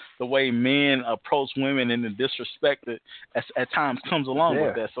about the way men approach women and the disrespect that at times comes along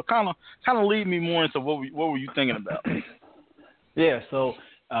with that. So kind of lead me more into what were you thinking about? Yeah, so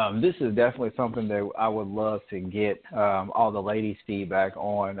this is definitely something that I would love to get all the ladies' feedback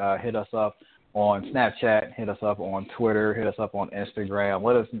on. Hit us up on Snapchat, hit us up on Twitter, hit us up on Instagram.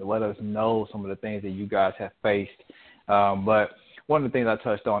 Let us know some of the things that you guys have faced. But one of the things I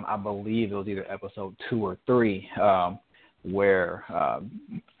touched on, I believe it was either episode 2 or 3, where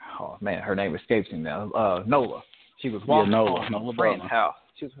her name escapes me now. Nola. She was walking home from a friend's house.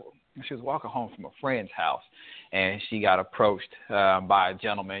 She was walking home from a friend's house, and she got approached by a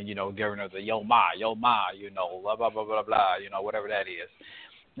gentleman, giving her the yo ma, blah blah blah blah blah, whatever that is.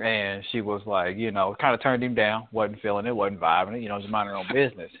 And she was like, kind of turned him down, wasn't feeling it, wasn't vibing it, just minding her own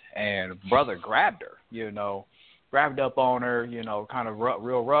business. And brother grabbed her, grabbed up on her, kind of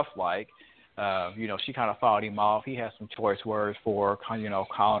real rough like. She kind of fought him off. He had some choice words for her,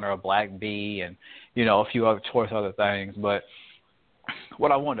 calling her a black bee and, a few other other things. But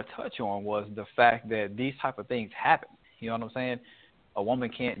what I wanted to touch on was the fact that these type of things happen. You know what I'm saying? A woman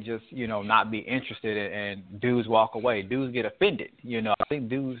can't just, not be interested and dudes walk away. Dudes get offended. I think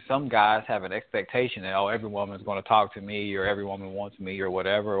some guys have an expectation that, every woman's going to talk to me or every woman wants me or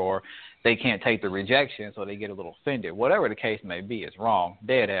whatever, or they can't take the rejection, so they get a little offended. Whatever the case may be, it's wrong,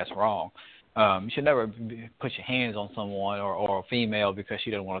 dead ass wrong. You should never put your hands on someone or a female because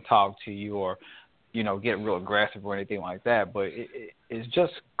she doesn't want to talk to you or, get real aggressive or anything like that. But it's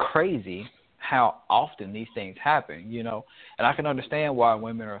just crazy how often these things happen, And I can understand why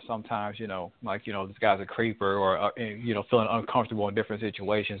women are sometimes, this guy's a creeper or, feeling uncomfortable in different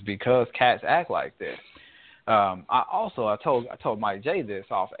situations because cats act like this. I told Mike J this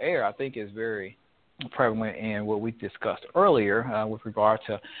off air. I think it's very prevalent in what we discussed earlier with regard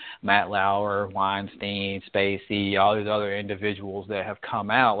to Matt Lauer, Weinstein, Spacey, all these other individuals that have come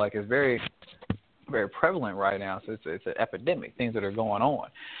out. Like, it's very, very prevalent right now. So it's an epidemic, things that are going on.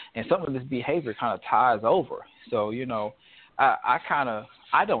 And some of this behavior kind of ties over. So,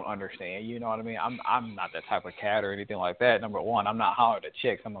 I don't understand, you know what I mean? I'm not that type of cat or anything like that. Number one, I'm not hollering at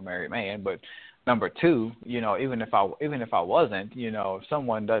chicks. I'm a married man. But number two, even if I wasn't, if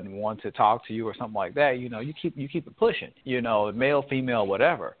someone doesn't want to talk to you or something like that, you keep it pushing, male, female,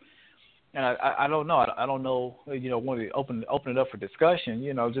 whatever. And I don't know. I don't know, when we open it up for discussion,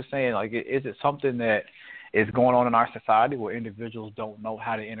 just saying, like, is it something that is going on in our society where individuals don't know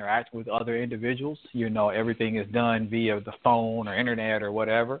how to interact with other individuals? Everything is done via the phone or internet or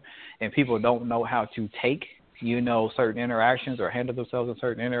whatever, and people don't know how to take certain interactions or handle themselves in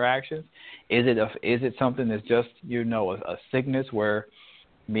certain interactions. Is it something that's just, a sickness where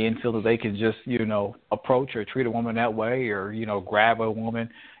men feel that they can just, approach or treat a woman that way or, grab a woman,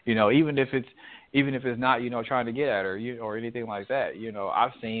 even if it's not, trying to get at her or anything like that.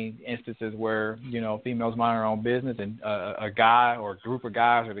 I've seen instances where, females mind their own business and a guy or a group of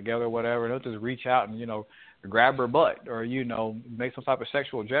guys are together or whatever, and they'll just reach out and, grab her butt or, make some type of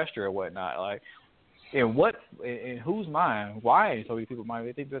sexual gesture or whatnot. Like, in whose mind, why so many people mind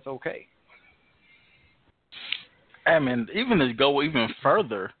they think that's okay? I mean, even to go even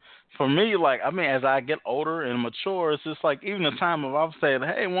further, for me, as I get older and mature, it's just like even the time of I've said,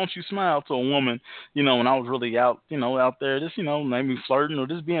 hey, won't you smile to a woman, when I was really out there, just, maybe flirting or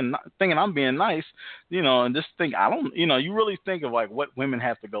just thinking I'm being nice, and just think I don't, you really think of like what women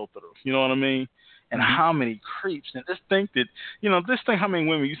have to go through, you know what I mean? And how many creeps, and just think that, how many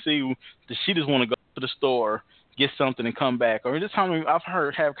women you see that she just want to go to the store, get something and come back. Or just how many I've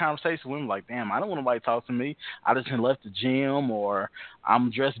heard have conversations with women like, damn, I don't want nobody to talk to me. I just left the gym, or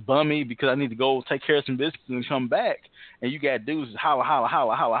I'm dressed bummy because I need to go take care of some business and come back. And you got dudes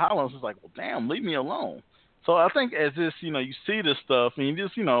holla. It's just like, well, damn, leave me alone. So I think as this, you see this stuff and you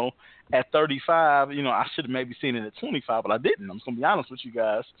just, at 35, I should have maybe seen it at 25, but I didn't. I'm just going to be honest with you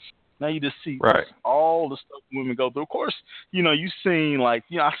guys. Now you just see all the stuff women go through. Of course, you've seen I've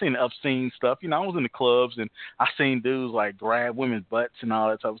seen the obscene stuff. I was in the clubs and I seen dudes like grab women's butts and all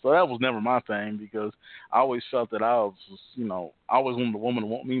that type of stuff. That was never my thing because I always felt that I always wanted the woman to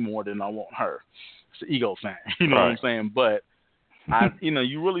want me more than I want her. It's an ego thing, what I'm saying? But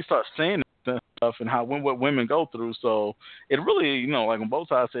you really start seeing that stuff and what women go through. So it really, like when both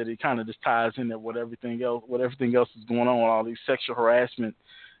sides said, it kind of just ties in with everything else is going on, all these sexual harassment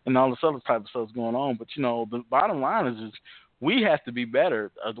and all this other type of stuff's going on. But, the bottom line is we have to be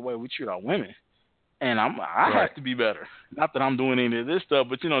better at the way we treat our women. And I have to be better. Not that I'm doing any of this stuff,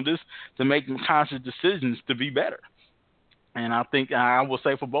 but, this to make conscious decisions to be better. And I think I will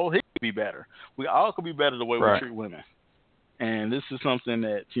say for both, he could be better. We all could be better the way we treat women. And this is something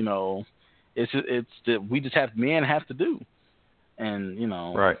that, it's that we just men have to do. And,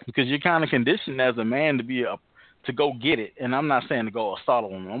 because you're kind of conditioned as a man to go get it. And I'm not saying to go assault a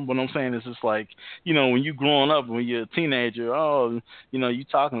woman. What I'm saying is just like, when you growing up, when you're a teenager, you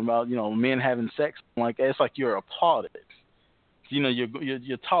talking about, men having sex like that, it's like you're applauded.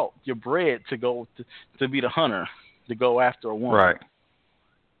 You're taught, you're bred to go to be the hunter, to go after a woman. Right.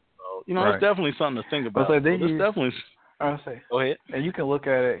 So, it's definitely something to think about. Go ahead. And you can look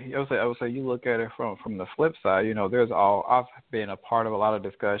at it. I would say you look at it from the flip side. I've been a part of a lot of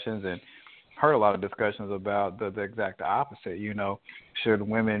discussions and heard a lot of discussions about the exact opposite. Should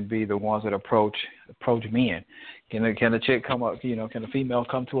women be the ones that approach men? Can a chick come up? Can a female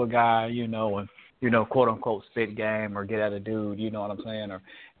come to a guy? And quote unquote spit game or get at a dude? You know what I'm saying? Or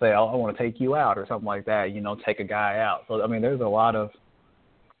say, I want to take you out or something like that. Take a guy out. So I mean, there's a lot of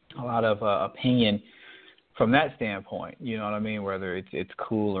opinion from that standpoint, you know what I mean? Whether it's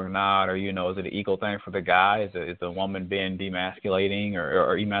cool or not, or is it an ego thing for the guy? Is the woman being demasculating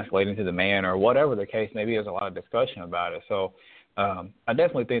or emasculating to the man, or whatever the case may be? There's a lot of discussion about it. So I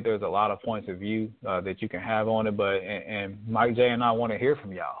definitely think there's a lot of points of view that you can have on it. But and Mike J and I want to hear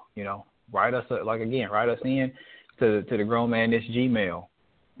from y'all. Write us in to the Grown Man This Gmail.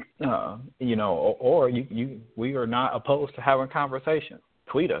 Or we are not opposed to having conversations.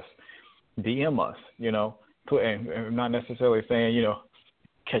 Tweet us, DM us. And I'm not necessarily saying,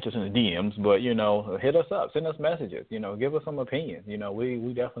 catch us in the DMs, but, you know, hit us up, send us messages, you know, give us some opinions. You know, we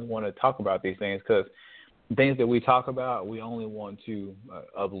definitely want to talk about these things because things that we talk about, we only want to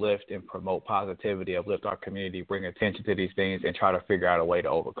uplift and promote positivity, uplift our community, bring attention to these things, and try to figure out a way to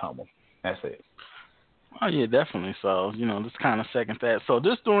overcome them. That's it. Oh, yeah, definitely. So, you know, just kind of second that. So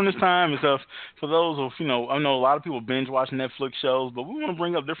just during this time and stuff, for those of, you know, I know a lot of people binge watch Netflix shows, but we want to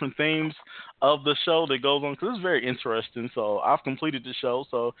bring up different themes of the show that goes on because it's very interesting. So I've completed the show.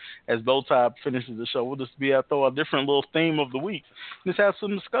 So as Bowtie finishes the show, we'll just be able to throw a different little theme of the week and just have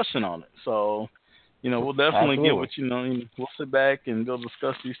some discussion on it. So, you know, we'll definitely get what, you know, we'll sit back and go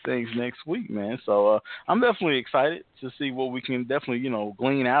discuss these things next week, man. So I'm definitely excited to see what we can definitely, you know,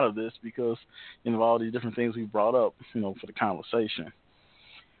 glean out of this because, you know, all these different things we brought up, you know, for the conversation.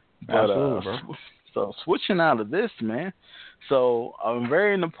 But, Absolutely, bro. So switching out of this, man. So a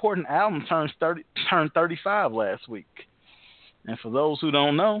very important album turned 35 last week. And for those who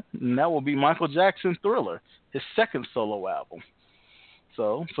don't know, that will be Michael Jackson's Thriller, his second solo album.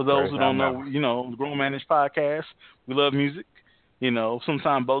 So, for those who don't know, you know, the Grown Man Ish Podcast, we love music. You know,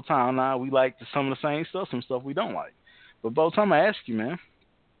 sometimes Bowtie and I, we like some of the same stuff, some stuff we don't like. But Bowtie, I'm going to ask you, man,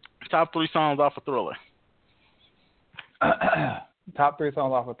 top 3 songs off of Thriller. Top 3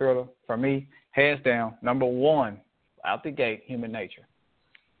 songs off of Thriller, for me, hands down, number 1, out the gate, Human Nature.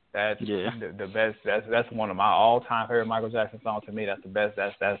 That's the best. That's one of my all-time favorite Michael Jackson songs. To me, that's the best.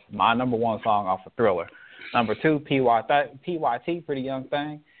 That's my number 1 song off of Thriller. Number 2, PYT, Pretty Young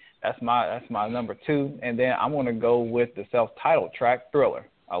Thing. That's my number 2. And then I'm going to go with the self-titled track, Thriller.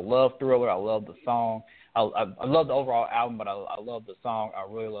 I love Thriller. I love the song. I love the overall album, but I love the song. I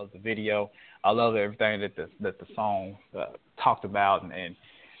really love the video. I love everything that the song talked about and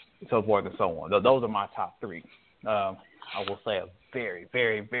so forth and so on. Those are my top 3. I will say a very,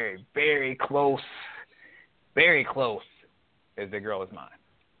 very, very, very close is The Girl Is Mine.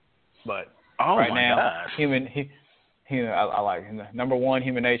 But right now, gosh. I like number 1,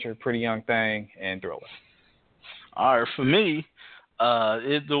 Human Nature, Pretty Young Thing, and Thriller. All right, for me,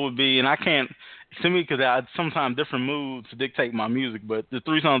 it would be, and I can't, to me, because I sometimes different moods dictate my music, but the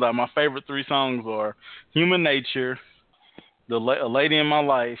 3 songs my favorite 3 songs are Human Nature, A Lady in My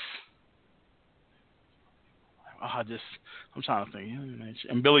Life. I'm trying to think, Human Nature,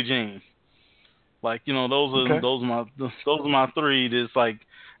 and Billie Jean. Like, you know, those are my 3. That's like,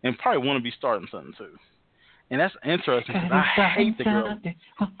 and probably want to be starting something too. And that's interesting because I hate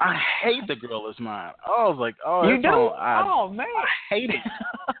The Girl Is Mine. I was like, oh, you do? Man, I hate it.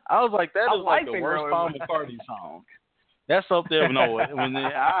 I was like, that is like the worst Paul McCartney song. That's up there. Ebony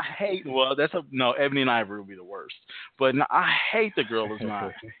and Ivory would be the worst. But no, I hate The Girl Is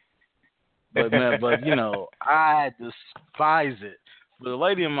Mine. But you know, I despise it. But The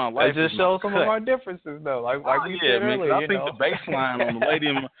Lady in My Life. It just shows some of our differences, though. Like we said earlier, I think the bass line on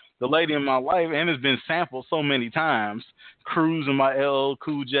The Lady in My Life, and it's been sampled so many times. Cruising by LL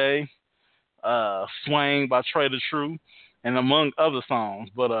Cool J, Swang by Trader True, and among other songs.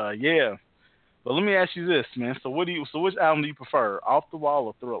 But yeah. But let me ask you this, man. So which album do you prefer, Off the Wall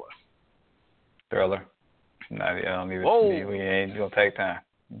or Thriller? Thriller. No, I don't even. We ain't gonna take time.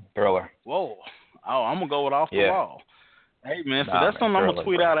 Thriller. Whoa. Oh, I'm gonna go with Off the Wall. Hey man, so that's something I'm gonna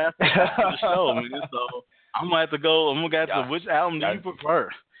tweet out after the show, man. So I'm gonna have to go. I'm gonna go to which album do you prefer?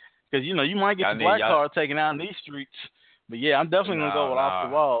 Because you know you might get the black card taken out in these streets. But yeah, I'm definitely gonna go with Off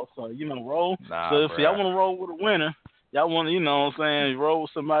the Wall. So you know, roll. So if y'all wanna roll with a winner, y'all wanna, you know what I'm saying, roll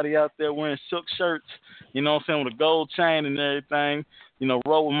with somebody out there wearing silk shirts, you know what I'm saying, with a gold chain and everything. You know,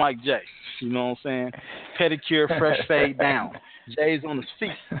 roll with Mike J. You know what I'm saying? Pedicure, fresh fade down. Jay's on his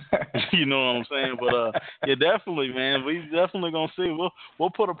feet. You know what I'm saying? But yeah, definitely, man. We definitely gonna see.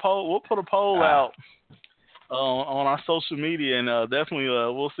 We'll put a poll out on our social media, and definitely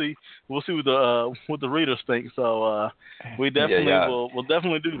we'll see what the readers think. So we definitely we'll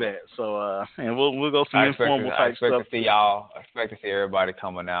definitely do that. So and we'll go some informal type stuff. I expect to see everybody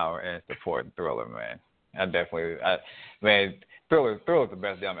coming out and supporting Thriller, man. Man. Thriller's the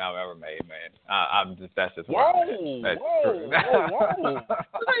best damn album ever made, man. That's just whoa. That's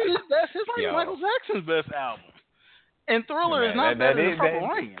like Michael Jackson's best album, and Thriller is not better than Purple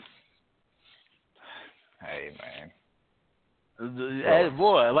Rain. Hey, man. Hey,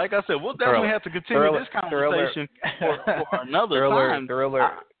 boy, like I said, we'll definitely have to continue this conversation for another time.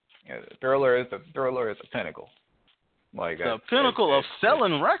 Thriller is the pinnacle. Like the pinnacle of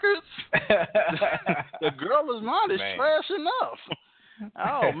selling records. The Girl Is Mine is trash enough.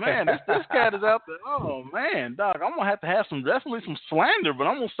 Oh man, this cat is out there. Oh man, dog, I'm gonna have to have some slander, but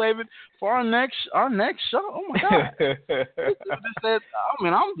I'm gonna save it for our next show. Oh my god,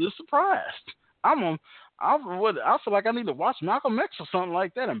 I'm just surprised. I'm I feel like I need to watch Malcolm X or something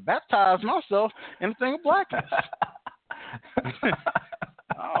like that and baptize myself in the thing of blackness.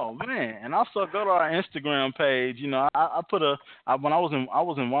 Oh man! And also go to our Instagram page. You know, I put when I was in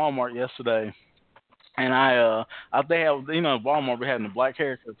Walmart yesterday, and they have, you know, Walmart be having the black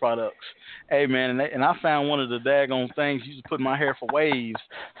hair care products. Hey man, and I found one of the daggone things you used to put in my hair for waves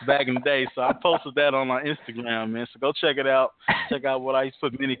back in the day. So I posted that on our Instagram, man. So go check it out. Check out what I used to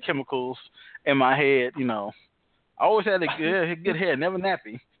put many chemicals in my head. You know, I always had a good hair, never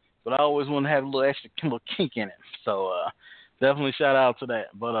nappy, but I always wanted to have a little extra little kink in it. So definitely shout out to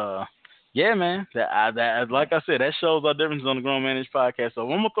that. But yeah, man, that like I said, that shows our differences on the Grown Man Ish podcast. So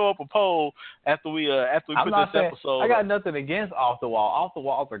I'm gonna throw up a poll after we put this episode. I got nothing against Off the Wall. Off the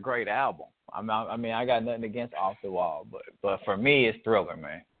Wall's a great album. I mean, I got nothing against Off the Wall, but for me, it's Thriller,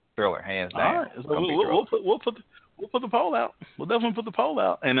 man. Thriller, hands down. All right, so we'll put the poll out. We'll definitely put the poll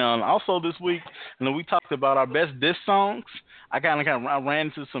out. And also this week, you know, we talked about our best diss songs. I ran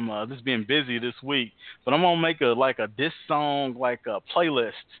into some just being busy this week, but I'm gonna make a diss song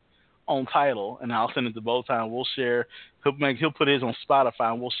playlist on Tidal, and I'll send it to Bowtie, and we'll share. He'll put his on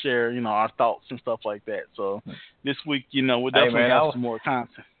Spotify, and we'll share, you know, our thoughts and stuff like that. So this week, you know, we'll definitely have some more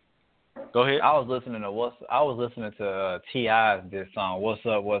content. Go ahead. I was listening to T.I.'s diss song, "What's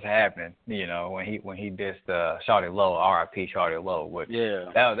Up, What's Happening?" You know, when he dissed Shawty Lo, R.I.P. Shawty Lo. Which,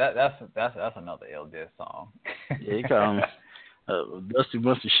 yeah, that's another ill diss song. Yeah, he called him Dusty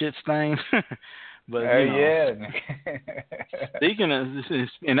Busty Shit Stain. But yeah. Speaking of this,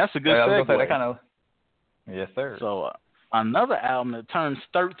 and that's a good segue. Yes, sir. So another album that turns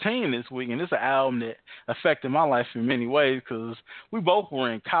 13 this week, and it's an album that affected my life in many ways because we both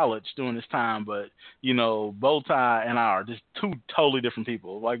were in college during this time. But you know, Bowtie and I are just two totally different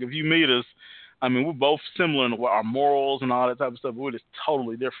people. Like if you meet us, I mean, we're both similar in our morals and all that type of stuff, but we're just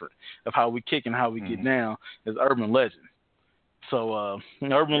totally different of how we kick and how we get down as Urban Legend. So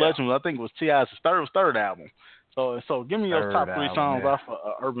Urban Legend, I think, was T.I.'s third album. So give me your top three songs off of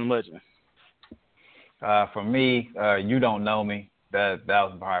Urban Legend. For me, You Don't Know Me. That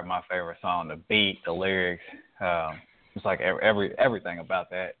was probably my favorite song. The beat, the lyrics, it's like everything about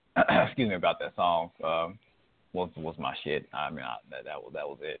that. Excuse me, about that song was my shit. I mean, that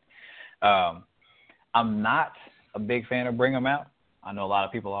was it. I'm not a big fan of Bring 'Em Out. I know a lot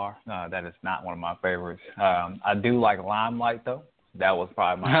of people are. That is not one of my favorites. I do like Limelight, though. That was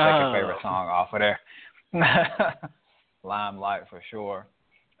probably my second favorite song off of there. Limelight, for sure.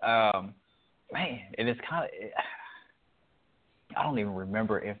 Man, it is kind of... I don't even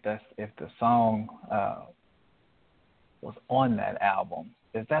remember if the song was on that album.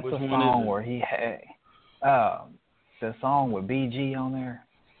 Is that the song where he had... the song with BG on there?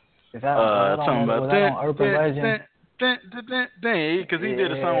 Is that on Urban Legend? Because he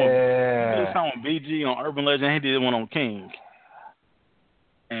did a song with BG on Urban Legend. He did one on King.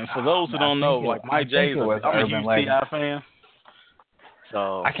 And for those who don't know, like Mike J's, I'm a huge T.I. fan.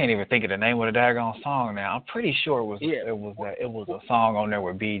 So I can't even think of the name of the daggone song now. I'm pretty sure it was a song on there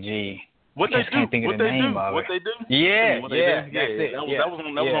with BG. What they do? Can't think of the name of it. What they do? Yeah, that's it. That was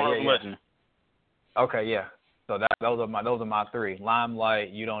on Urban Legend. Okay, yeah. So those are my three: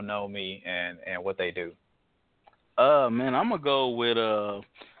 Limelight, You Don't Know Me, and What They Do. Man, I'm gonna go with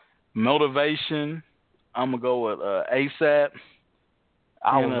Motivation. I'm gonna go with ASAP.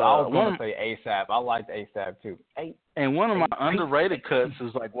 I was going to say ASAP. I liked ASAP too. And one of my underrated cuts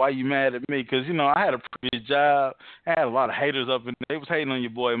is like, Why You Mad at Me? Because, you know, I had a pretty job. I had a lot of haters up in there. They was hating on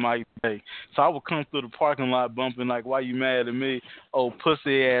your boy Mike Day. So I would come through the parking lot bumping like, Why You Mad at Me? Oh,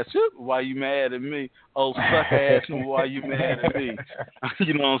 pussy ass, why you mad at me? Oh, suck ass, why you mad at me?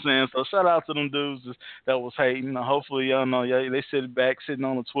 You know what I'm saying? So shout out to them dudes that was hating. You know, hopefully y'all know they sit back, sitting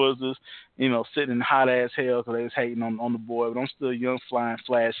on the Twizzlers, you know, sitting in hot ass hell because they was hating on the boy. But I'm still young, flying,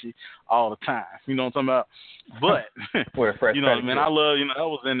 flashy all the time. You know what I'm talking about? But you know, man, I love, you know, that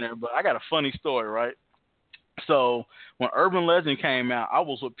was in there. But I got a funny story, right? So when Urban Legend came out, I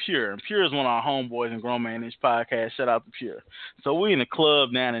was with Pure. And Pure is one of our homeboys in Grown Man Ish podcast. Shout out to Pure. So we in the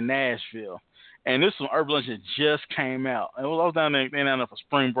club down in Nashville. And this one, Urban Legend just came out. I was down there for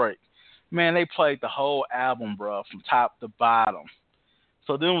spring break. Man, they played the whole album, bro, from top to bottom.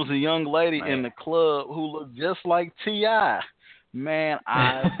 So then was a young lady in the club who looked just like T.I. Man,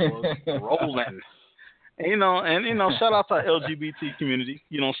 I was rolling. You know, shout out to our LGBT community.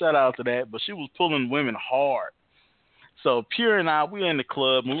 You know, shout out to that. But she was pulling women hard. So Pure and I, we were in the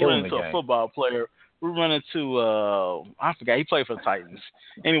club, and we ran into a football player. We run into, I forgot, he played for the Titans.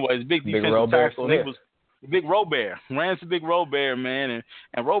 Anyways, big defensive tackle. He was Big Robert. Ran to Big Robert, man.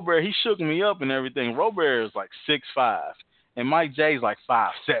 And Robert, he shook me up and everything. Robert is like 6'5", and Mike J's like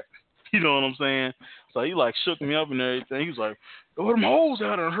 5'7". You know what I'm saying? So he like shook me up and everything. He was like, "Where them hoes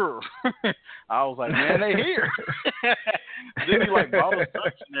out of her?" I was like, "Man, they here." Then he like bought us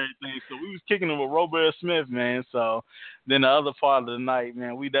drinks and everything. So we was kicking it with Robert Smith, man. So then the other part of the night,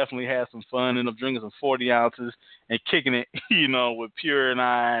 man, we definitely had some fun. Ended up drinking some 40 ounces and kicking it, with Pure and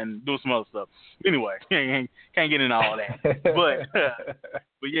I and doing some other stuff. Anyway, can't get into all that.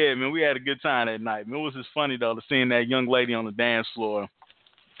 But yeah, man, we had a good time that night. Man, it was just funny though to seeing that young lady on the dance floor,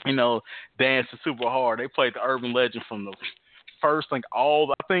 dancing super hard. They played the Urban Legend from the first, I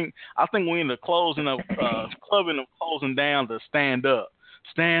think we ended up closing up, clubbing and closing down to Stand Up,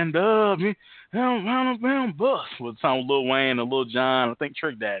 me, bus with some Lil Wayne and Lil Jon, I think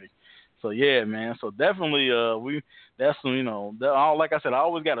Trick Daddy. So yeah, man. So definitely, like I said, I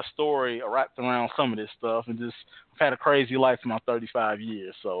always got a story wrapped around some of this stuff, and just I've had a crazy life in my 35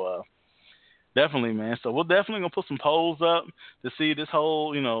 years. So definitely, man. So we're definitely gonna put some polls up to see this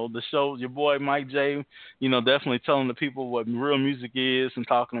whole, the show. Your boy Mike J, definitely telling the people what real music is and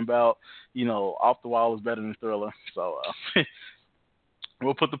talking about, Off the Wall is better than Thriller. So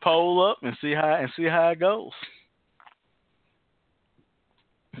we'll put the poll up and see how it goes.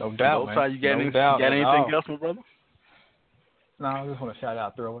 No doubt, man. You got anything else, my brother? No, I just want to shout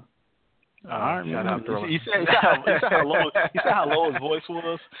out Thriller. All right, shout out Thriller. You said how low his voice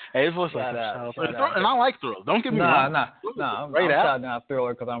was. Hey, his voice shout out. And I like Thriller. Don't get me wrong. I'm shouting out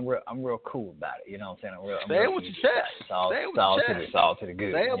Thriller because I'm real cool about it. You know what I'm saying? Say it with your chest. It's all to the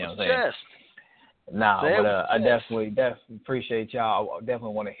good. Say it with your chest. I definitely appreciate y'all. I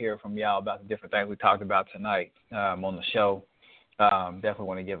definitely want to hear from y'all about the different things we talked about tonight on the show. Definitely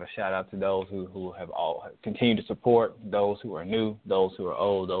want to give a shout out to those who have all continued to support, those who are new, those who are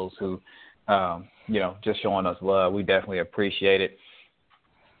old, those who, just showing us love. We definitely appreciate it.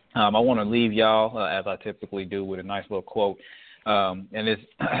 I want to leave y'all, as I typically do, with a nice little quote. And it's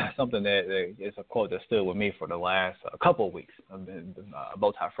something it's a quote that stood with me for the last couple of weeks.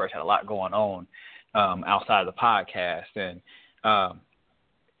 Bowtie Fresh had a lot going on outside of the podcast, and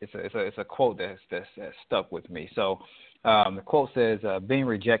it's a quote that's stuck with me. So the quote says, "Being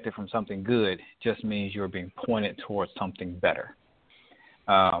rejected from something good just means you're being pointed towards something better."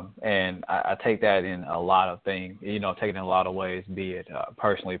 And I take that in a lot of things, take it in a lot of ways, be it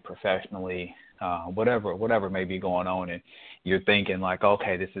personally, professionally, whatever may be going on, and you're thinking like,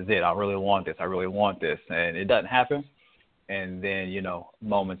 okay, this is it. I really want this, and it doesn't happen. And then,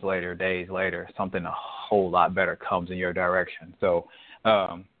 moments later, days later, something a whole lot better comes in your direction. So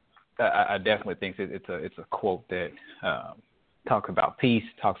I definitely think it's a quote that talks about peace,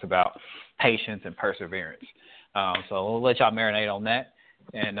 talks about patience and perseverance. So we'll let y'all marinate on that,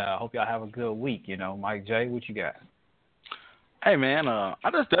 and hope y'all have a good week. Mike J, what you got? Hey, man, I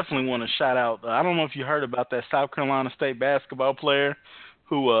just definitely want to shout out. I don't know if you heard about that South Carolina State basketball player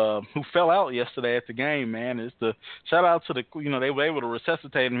who fell out yesterday at the game, man. It's the shout out to the, they were able to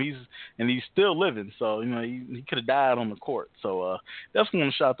resuscitate him. He's still living. So, he could have died on the court. So, definitely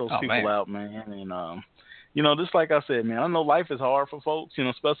want to shout those people out, man. And, just like I said, man, I know life is hard for folks,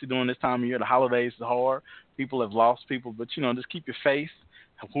 especially during this time of year. The holidays is hard. People have lost people, but, just keep your faith,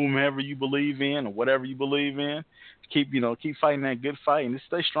 whomever you believe in or whatever you believe in. Keep fighting that good fight and just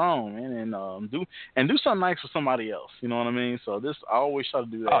stay strong, man, and do something nice for somebody else. You know what I mean? So I always try to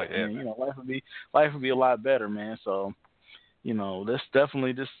do that. Oh, yeah, and, life would be a lot better, man. So, that's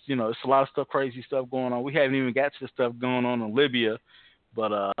definitely just, it's a lot of stuff, crazy stuff going on. We haven't even got to the stuff going on in Libya,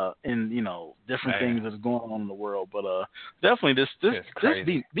 but and different things that's going on in the world. But definitely just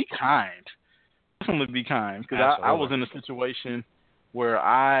be kind. Definitely be kind, because I was in a situation where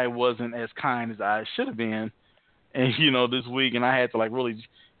I wasn't as kind as I should have been. And this week, and I had to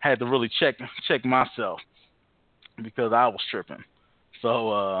really check myself because I was tripping.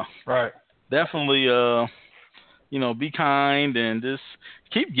 So definitely be kind and just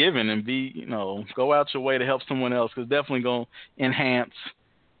keep giving and go out your way to help someone else, because definitely gonna enhance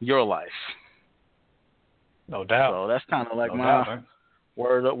your life. No doubt. So that's kind of like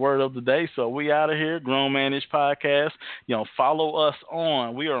word of the day. So we out of here, Grown Man-ish Podcast. Follow us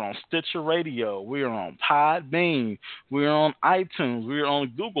we are on Stitcher Radio. We are on Podbean. We are on iTunes. We are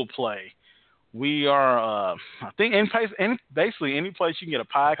on Google Play. We are, I think, basically any place you can get a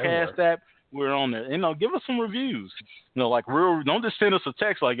podcast app, we're on there. Give us some reviews. Don't just send us a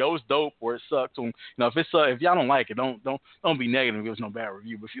text like, "Yo, it's dope," or "It sucks." If y'all don't like it, don't be negative and give us no bad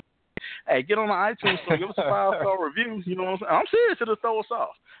review. But if you hey, get on the iTunes store, give us a 5-star review. You know what I'm saying? I'm serious. It'll throw us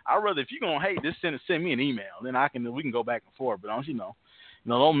off. I'd rather, if you're gonna hate, just send me an email. Then we can go back and forth. But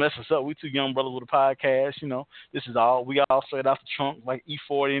don't mess us up. We two young brothers with a podcast. This is all we all straight out the trunk, like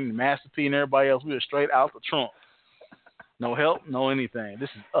E40 and Master P and everybody else. We are straight out the trunk. No help, no anything. This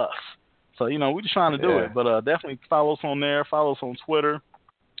is us. So, we're just trying to do it. But definitely follow us on there. Follow us on Twitter,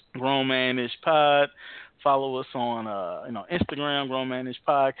 Grown Man-ish Pod. Follow us on, Instagram, Grown Man-ish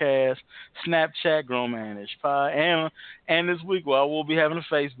Podcast, Snapchat, Grown Man-ish Pod, and this week, we'll be having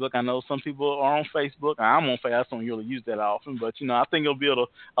a Facebook. I know some people are on Facebook. I'm on Facebook. I don't really use that often, but I think it'll be able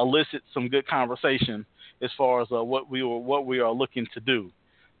to elicit some good conversation as far as what we are looking to do.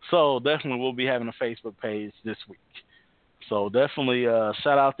 So definitely, we'll be having a Facebook page this week. So definitely,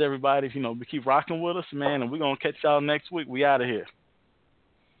 shout out to everybody. Keep rocking with us, man, and we're gonna catch y'all next week. We out of here.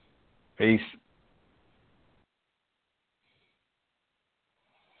 Peace.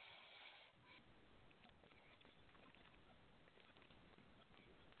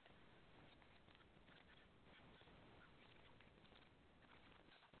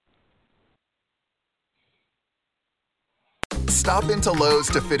 Stop into Lowe's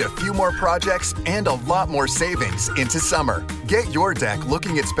to fit a few more projects and a lot more savings into summer. Get your deck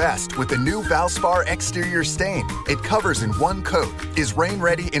looking its best with the new Valspar exterior stain. It covers in one coat, is rain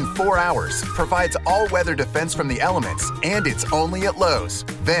ready in 4 hours, provides all-weather defense from the elements, and it's only at Lowe's.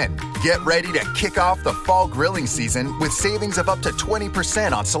 Then, get ready to kick off the fall grilling season with savings of up to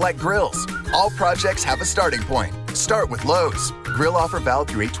 20% on select grills. All projects have a starting point. Start with Lowe's. Grill offer valid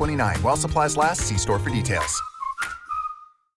through 8/29. While supplies last, see store for details.